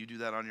 I'll let you do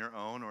that on your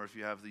own, or if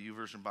you have the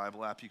YouVersion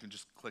Bible app, you can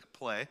just click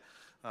play.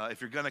 If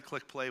you're going to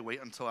click play,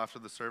 wait until after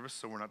the service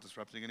so we're not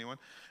disrupting anyone.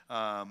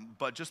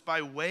 But just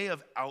by way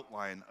of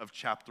outline of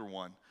chapter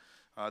 1,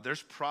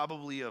 there's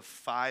probably a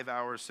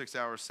 5-hour,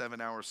 6-hour,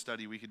 7-hour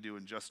study we could do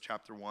in just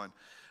chapter 1.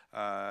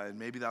 And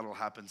maybe that'll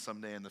happen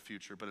someday in the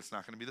future, but it's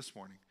not going to be this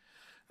morning.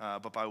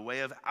 But by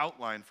way of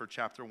outline for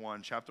chapter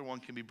 1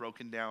 can be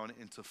broken down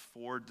into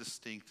 4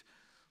 distinct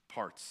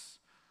parts.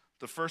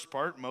 The first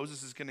part,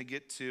 Moses is going to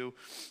get to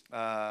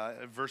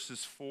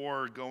verses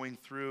 4 going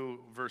through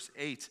verse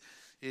 8,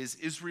 is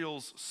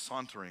Israel's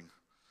sauntering.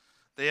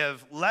 They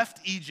have left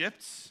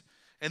Egypt,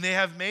 and they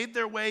have made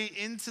their way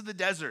into the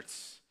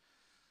deserts.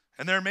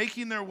 And they're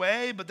making their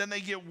way, but then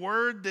they get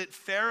word that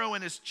Pharaoh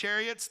and his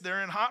chariots,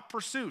 they're in hot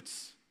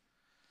pursuits.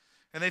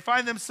 And they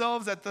find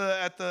themselves at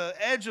the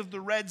edge of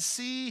the Red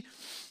Sea,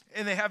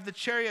 and they have the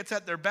chariots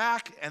at their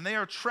back, and they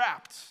are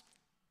trapped.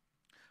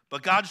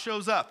 But God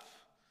shows up.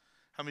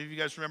 How many of you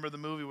guys remember the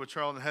movie with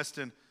Charlton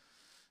Heston?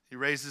 He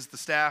raises the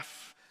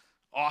staff,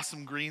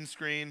 awesome green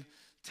screen,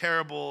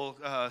 terrible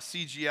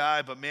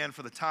CGI, but man,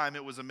 for the time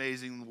it was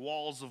amazing.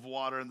 Walls of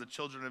water, and the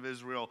children of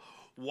Israel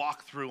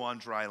walk through on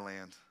dry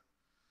land.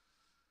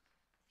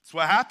 That's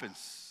what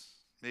happens.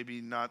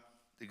 Maybe not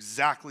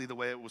exactly the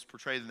way it was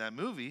portrayed in that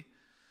movie,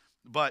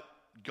 but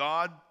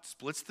God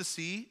splits the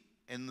sea,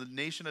 and the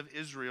nation of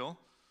Israel,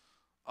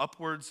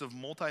 upwards of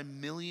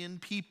multi-million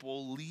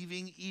people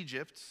leaving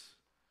Egypt,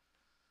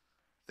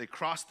 they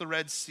cross the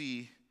Red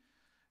Sea,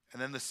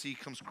 and then the sea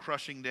comes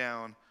crushing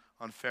down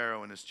on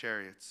Pharaoh and his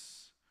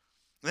chariots.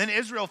 And then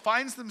Israel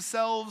finds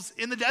themselves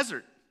in the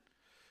desert,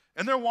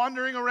 and they're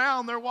wandering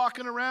around, they're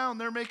walking around,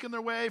 they're making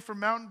their way from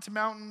mountain to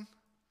mountain.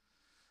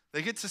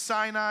 They get to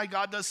Sinai,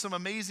 God does some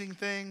amazing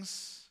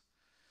things.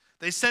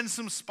 They send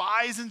some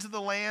spies into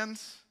the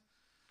land.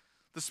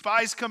 The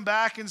spies come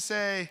back and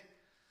say,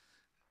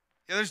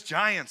 yeah, there's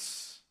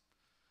giants.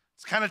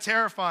 It's kind of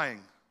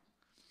terrifying.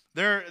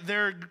 They're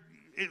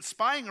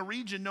spying a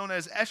region known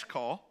as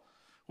Eshcol,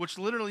 which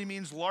literally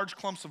means large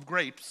clumps of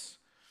grapes.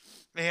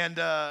 And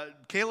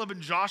Caleb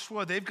and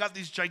Joshua, they've got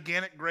these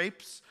gigantic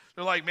grapes.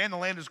 They're like, man, the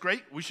land is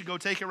great. We should go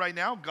take it right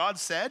now. God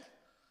said,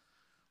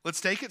 let's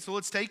take it, so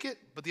let's take it.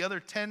 But the other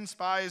 10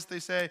 spies, they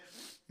say,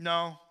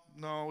 no,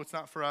 it's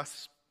not for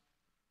us.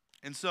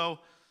 And so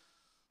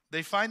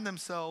they find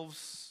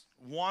themselves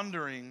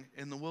wandering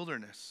in the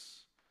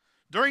wilderness.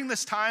 During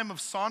this time of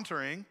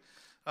sauntering,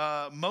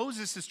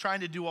 Moses is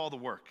trying to do all the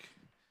work.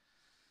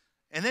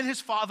 And then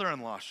his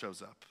father-in-law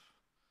shows up,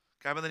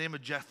 a guy by the name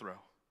of Jethro,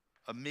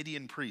 a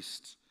Midian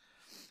priest.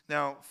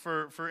 Now,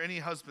 for any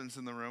husbands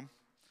in the room,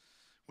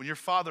 when your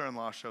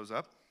father-in-law shows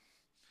up,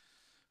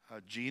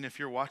 Gene, if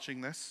you're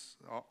watching this,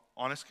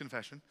 honest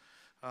confession,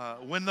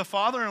 when the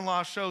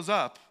father-in-law shows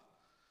up,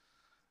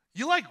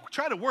 you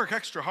try to work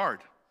extra hard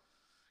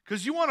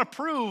because you want to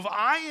prove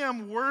I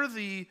am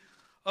worthy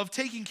of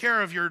taking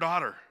care of your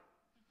daughter.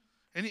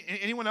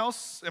 Anyone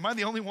else? Am I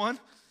the only one?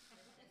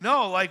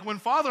 No, when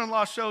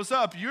father-in-law shows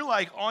up, you're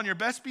on your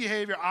best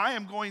behavior. I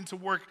am going to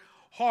work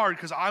hard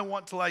because I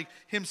want to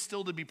him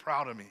still to be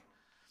proud of me.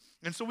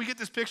 And so we get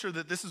this picture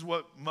that this is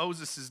what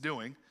Moses is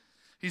doing.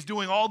 He's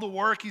doing all the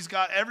work. He's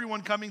got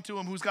everyone coming to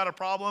him who's got a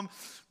problem.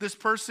 This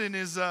person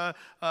is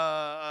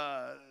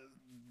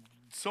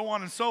so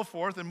on and so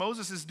forth. And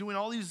Moses is doing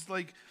all these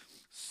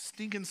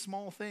stinking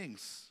small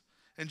things.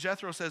 And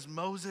Jethro says,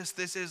 Moses,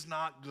 this is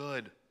not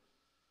good.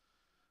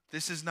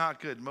 This is not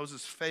good.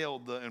 Moses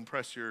failed the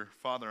impress your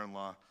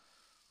father-in-law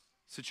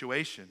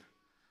situation.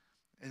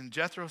 And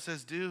Jethro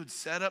says, dude,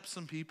 set up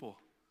some people.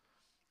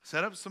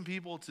 Set up some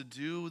people to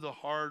do the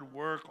hard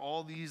work,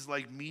 all these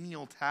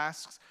menial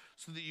tasks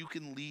so that you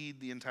can lead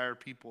the entire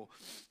people.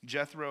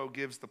 Jethro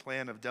gives the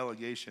plan of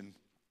delegation.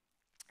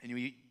 And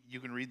you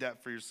can read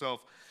that for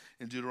yourself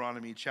in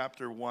Deuteronomy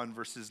chapter 1,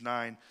 verses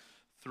 9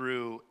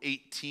 through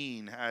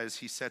 18, as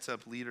he sets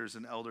up leaders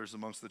and elders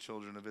amongst the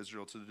children of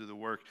Israel to do the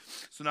work.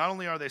 So not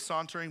only are they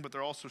sauntering, but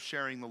they're also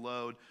sharing the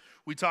load.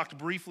 We talked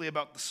briefly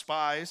about the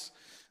spies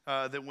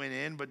that went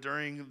in, but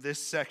during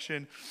this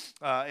section,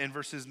 in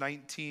verses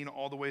 19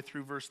 all the way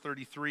through verse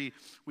 33,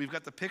 we've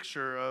got the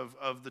picture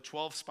of the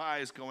 12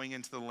 spies going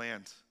into the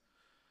land.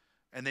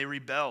 And they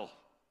rebel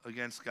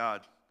against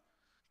God.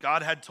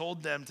 God had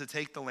told them to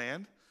take the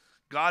land.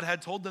 God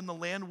had told them the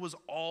land was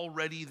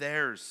already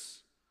theirs.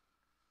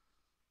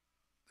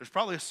 There's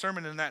probably a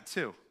sermon in that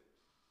too,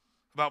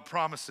 about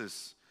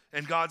promises.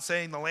 And God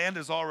saying the land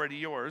is already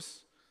yours.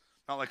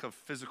 Not like a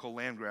physical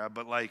land grab,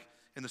 but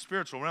in the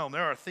spiritual realm,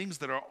 there are things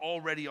that are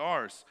already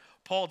ours.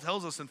 Paul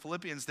tells us in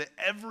Philippians that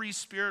every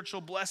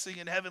spiritual blessing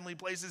in heavenly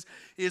places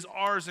is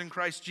ours in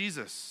Christ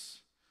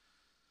Jesus.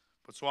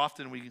 But so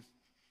often we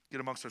get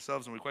amongst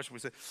ourselves and we question, we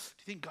say, do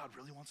you think God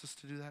really wants us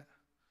to do that?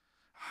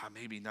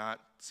 Maybe not.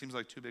 Seems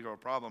like too big of a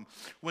problem.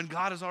 When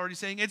God is already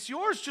saying, it's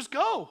yours, just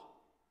go.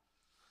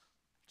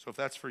 So if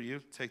that's for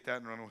you, take that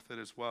and run with it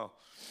as well.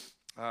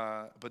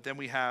 But then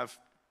we have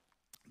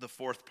the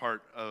fourth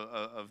part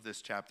of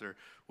this chapter,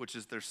 which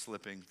is they're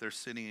slipping. They're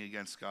sinning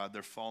against God.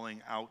 They're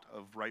falling out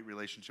of right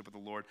relationship with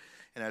the Lord.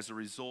 And as a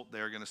result,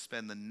 they're going to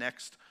spend the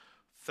next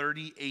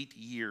 38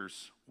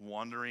 years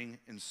wandering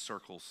in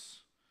circles.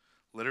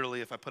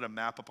 Literally, if I put a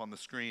map up on the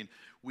screen,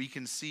 we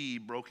can see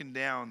broken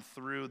down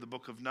through the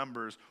book of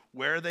Numbers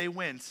where they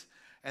went,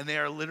 and they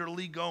are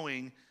literally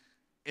going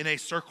in a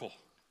circle.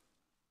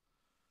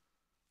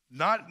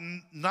 Not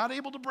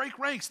able to break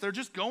ranks. They're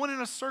just going in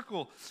a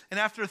circle. And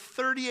after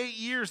 38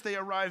 years, they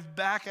arrive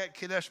back at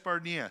Kadesh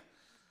Barnea.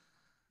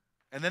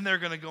 And then they're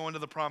going to go into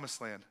the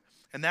promised land.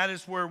 And that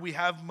is where we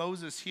have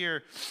Moses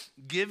here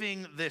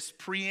giving this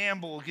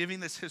preamble, giving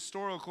this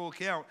historical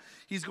account.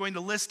 He's going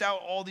to list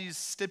out all these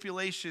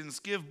stipulations,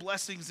 give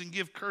blessings and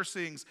give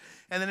cursings.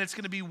 And then it's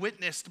going to be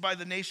witnessed by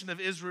the nation of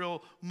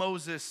Israel,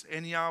 Moses,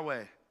 and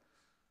Yahweh.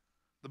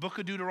 The book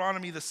of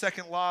Deuteronomy, the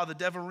second law, the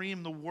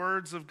Devarim, the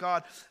words of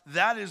God,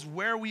 that is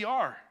where we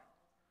are.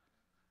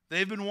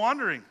 They've been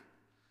wandering.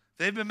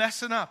 They've been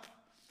messing up.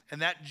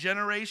 And that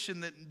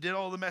generation that did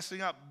all the messing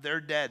up, they're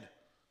dead.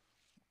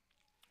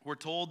 We're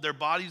told their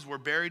bodies were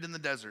buried in the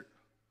desert.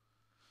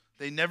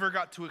 They never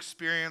got to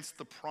experience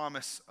the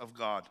promise of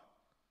God.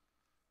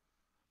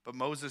 But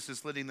Moses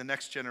is letting the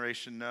next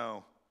generation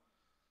know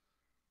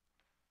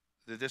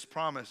that this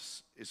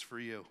promise is for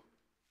you.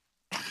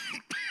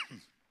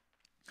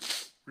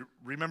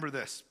 Remember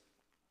this.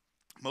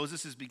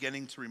 Moses is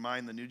beginning to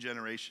remind the new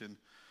generation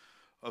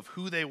of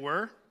who they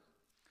were,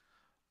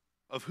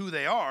 of who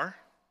they are,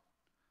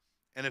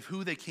 and of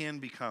who they can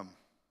become.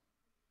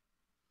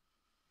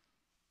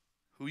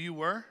 Who you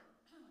were,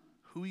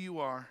 who you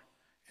are,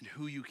 and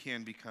who you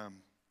can become.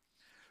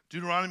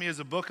 Deuteronomy is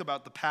a book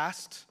about the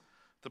past,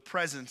 the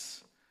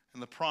present,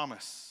 and the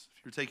promise.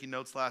 If you were taking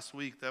notes last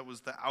week, that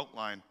was the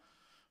outline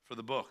for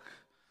the book.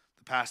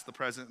 The past, the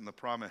present, and the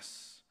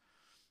promise.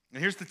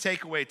 And here's the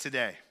takeaway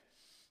today.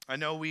 I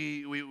know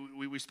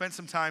we spent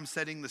some time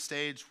setting the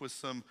stage with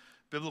some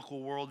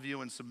biblical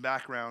worldview and some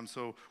background,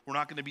 so we're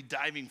not going to be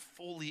diving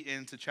fully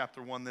into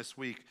chapter 1 this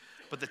week.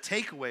 But the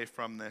takeaway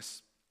from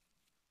this,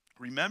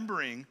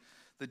 remembering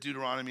that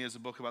Deuteronomy is a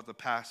book about the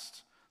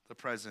past, the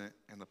present,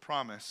 and the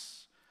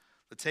promise,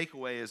 the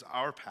takeaway is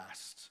our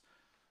past.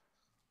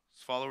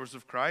 As followers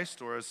of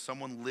Christ, or as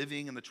someone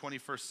living in the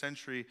 21st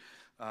century,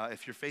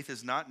 if your faith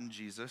is not in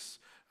Jesus,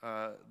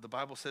 the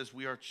Bible says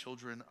we are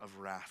children of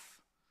wrath.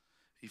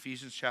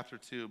 Ephesians chapter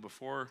 2,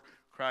 before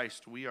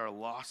Christ, we are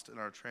lost in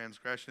our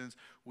transgressions.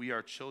 We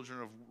are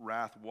children of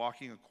wrath,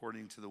 walking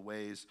according to the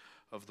ways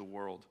of the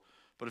world.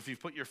 But if you've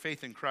put your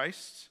faith in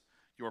Christ,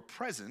 your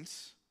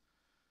presence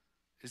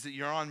is that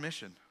you're on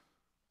mission.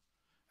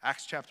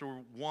 Acts chapter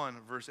 1,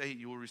 verse 8,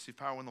 you will receive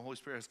power when the Holy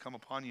Spirit has come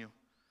upon you,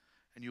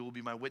 and you will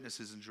be my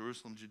witnesses in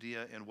Jerusalem,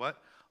 Judea, and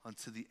what?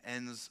 Unto the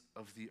ends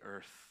of the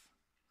earth.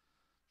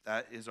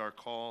 That is our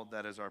call,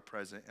 that is our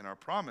present, and our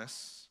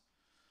promise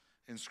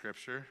in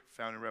Scripture,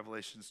 found in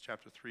Revelations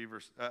chapter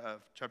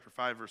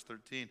 5, verse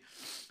 13,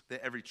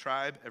 that every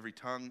tribe, every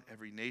tongue,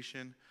 every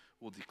nation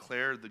will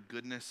declare the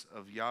goodness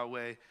of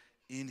Yahweh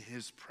in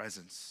His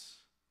presence.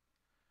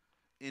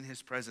 In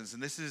His presence,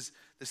 and this is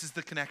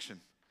the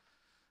connection.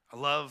 I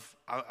love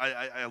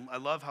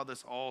how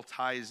this all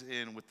ties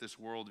in with this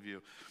worldview.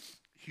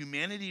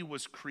 Humanity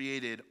was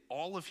created.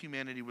 All of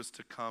humanity was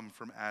to come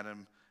from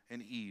Adam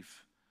and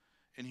Eve.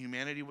 And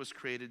humanity was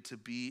created to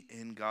be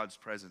in God's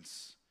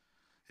presence.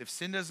 If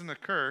sin doesn't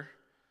occur,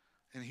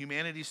 and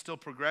humanity still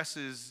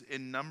progresses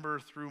in number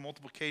through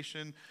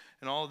multiplication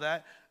and all of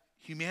that,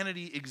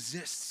 humanity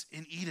exists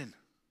in Eden.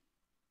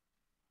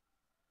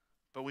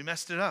 But we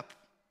messed it up.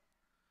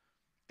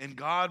 And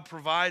God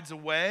provides a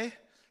way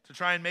to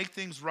try and make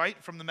things right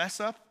from the mess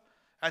up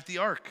at the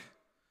ark.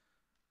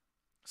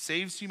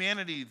 Saves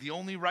humanity, the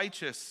only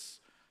righteous.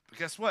 But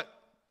guess what?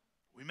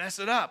 We mess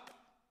it up.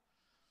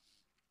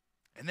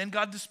 And then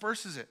God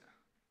disperses it.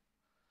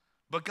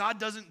 But God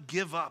doesn't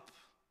give up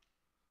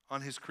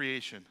on His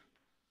creation.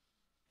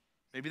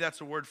 Maybe that's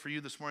a word for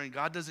you this morning.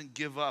 God doesn't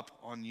give up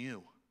on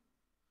you.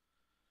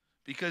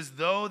 Because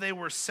though they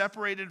were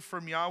separated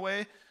from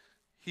Yahweh,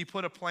 He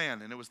put a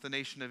plan, and it was the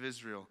nation of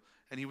Israel.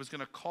 And He was going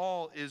to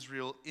call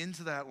Israel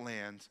into that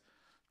land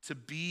to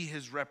be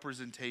His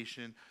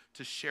representation,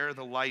 to share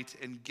the light.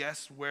 And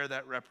guess where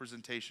that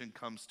representation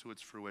comes to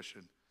its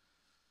fruition?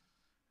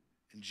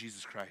 In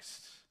Jesus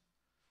Christ.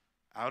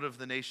 Out of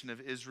the nation of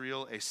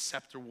Israel, a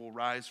scepter will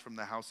rise from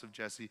the house of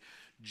Jesse.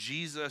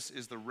 Jesus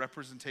is the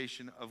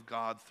representation of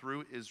God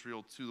through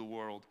Israel to the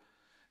world.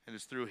 And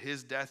it's through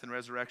His death and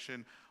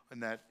resurrection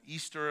and that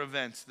Easter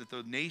event that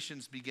the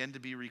nations begin to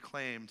be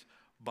reclaimed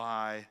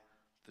by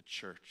the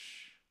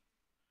church.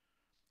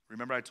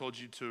 Remember, I told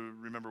you to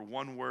remember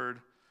one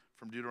word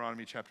from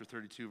Deuteronomy chapter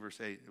 32,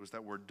 verse 8. It was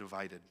that word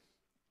divided.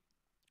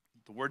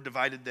 The word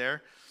divided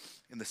there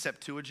in the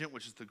Septuagint,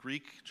 which is the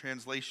Greek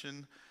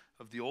translation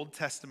of the Old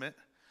Testament,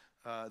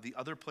 the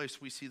other place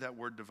we see that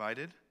word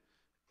divided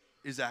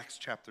is Acts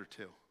chapter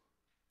 2.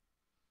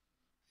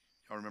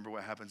 Y'all remember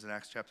what happens in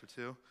Acts chapter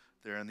 2?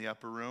 They're in the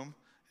upper room,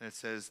 and it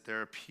says,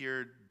 there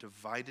appeared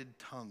divided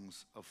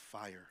tongues of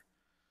fire,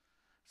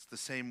 It's the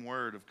same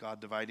word of God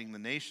dividing the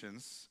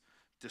nations,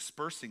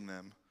 dispersing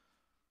them.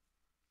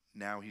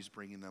 Now he's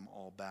bringing them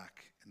all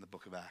back in the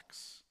book of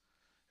Acts.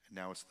 And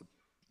now it's the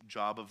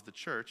job of the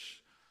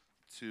church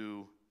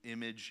to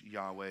image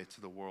Yahweh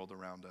to the world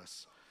around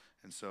us.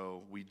 And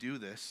so we do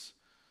this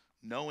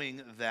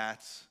knowing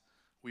that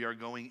we are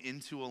going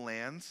into a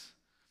land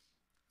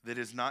that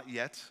is not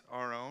yet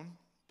our own,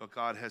 but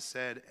God has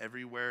said,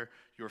 everywhere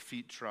your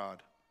feet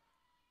trod.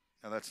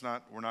 Now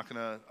we're not going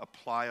to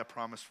apply a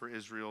promise for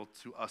Israel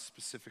to us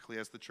specifically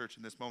as the church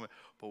in this moment,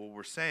 but what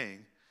we're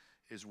saying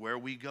is where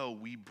we go,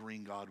 we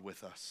bring God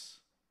with us.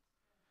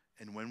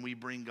 And when we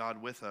bring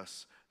God with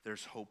us,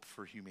 there's hope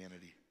for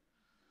humanity.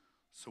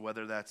 So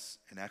whether that's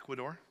in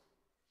Ecuador,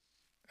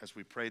 as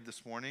we prayed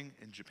this morning,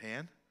 in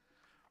Japan,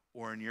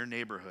 or in your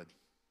neighborhood,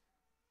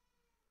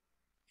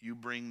 you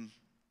bring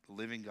the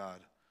living God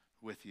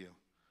with you.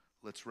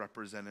 Let's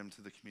represent him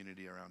to the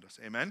community around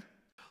us. Amen?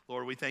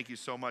 Lord, we thank you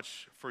so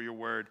much for your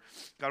word.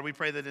 God, we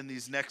pray that in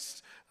these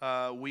next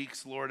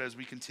weeks, Lord, as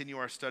we continue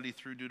our study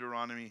through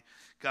Deuteronomy,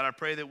 God, I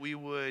pray that we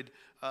would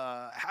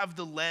have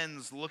the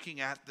lens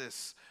looking at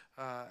this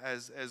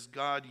as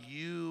God,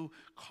 you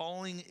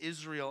calling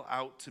Israel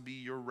out to be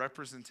your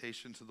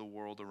representation to the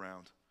world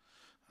around.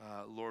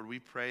 Lord, we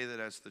pray that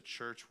as the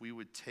church, we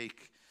would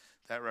take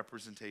that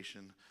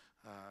representation,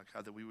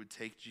 God, that we would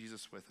take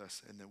Jesus with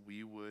us and that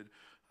we would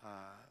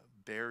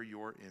bear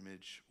your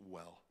image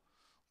well.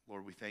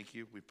 Lord, we thank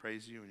you. We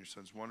praise you in your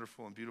son's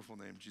wonderful and beautiful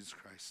name, Jesus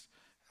Christ.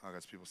 All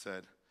God's people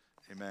said,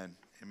 amen.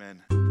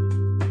 Amen.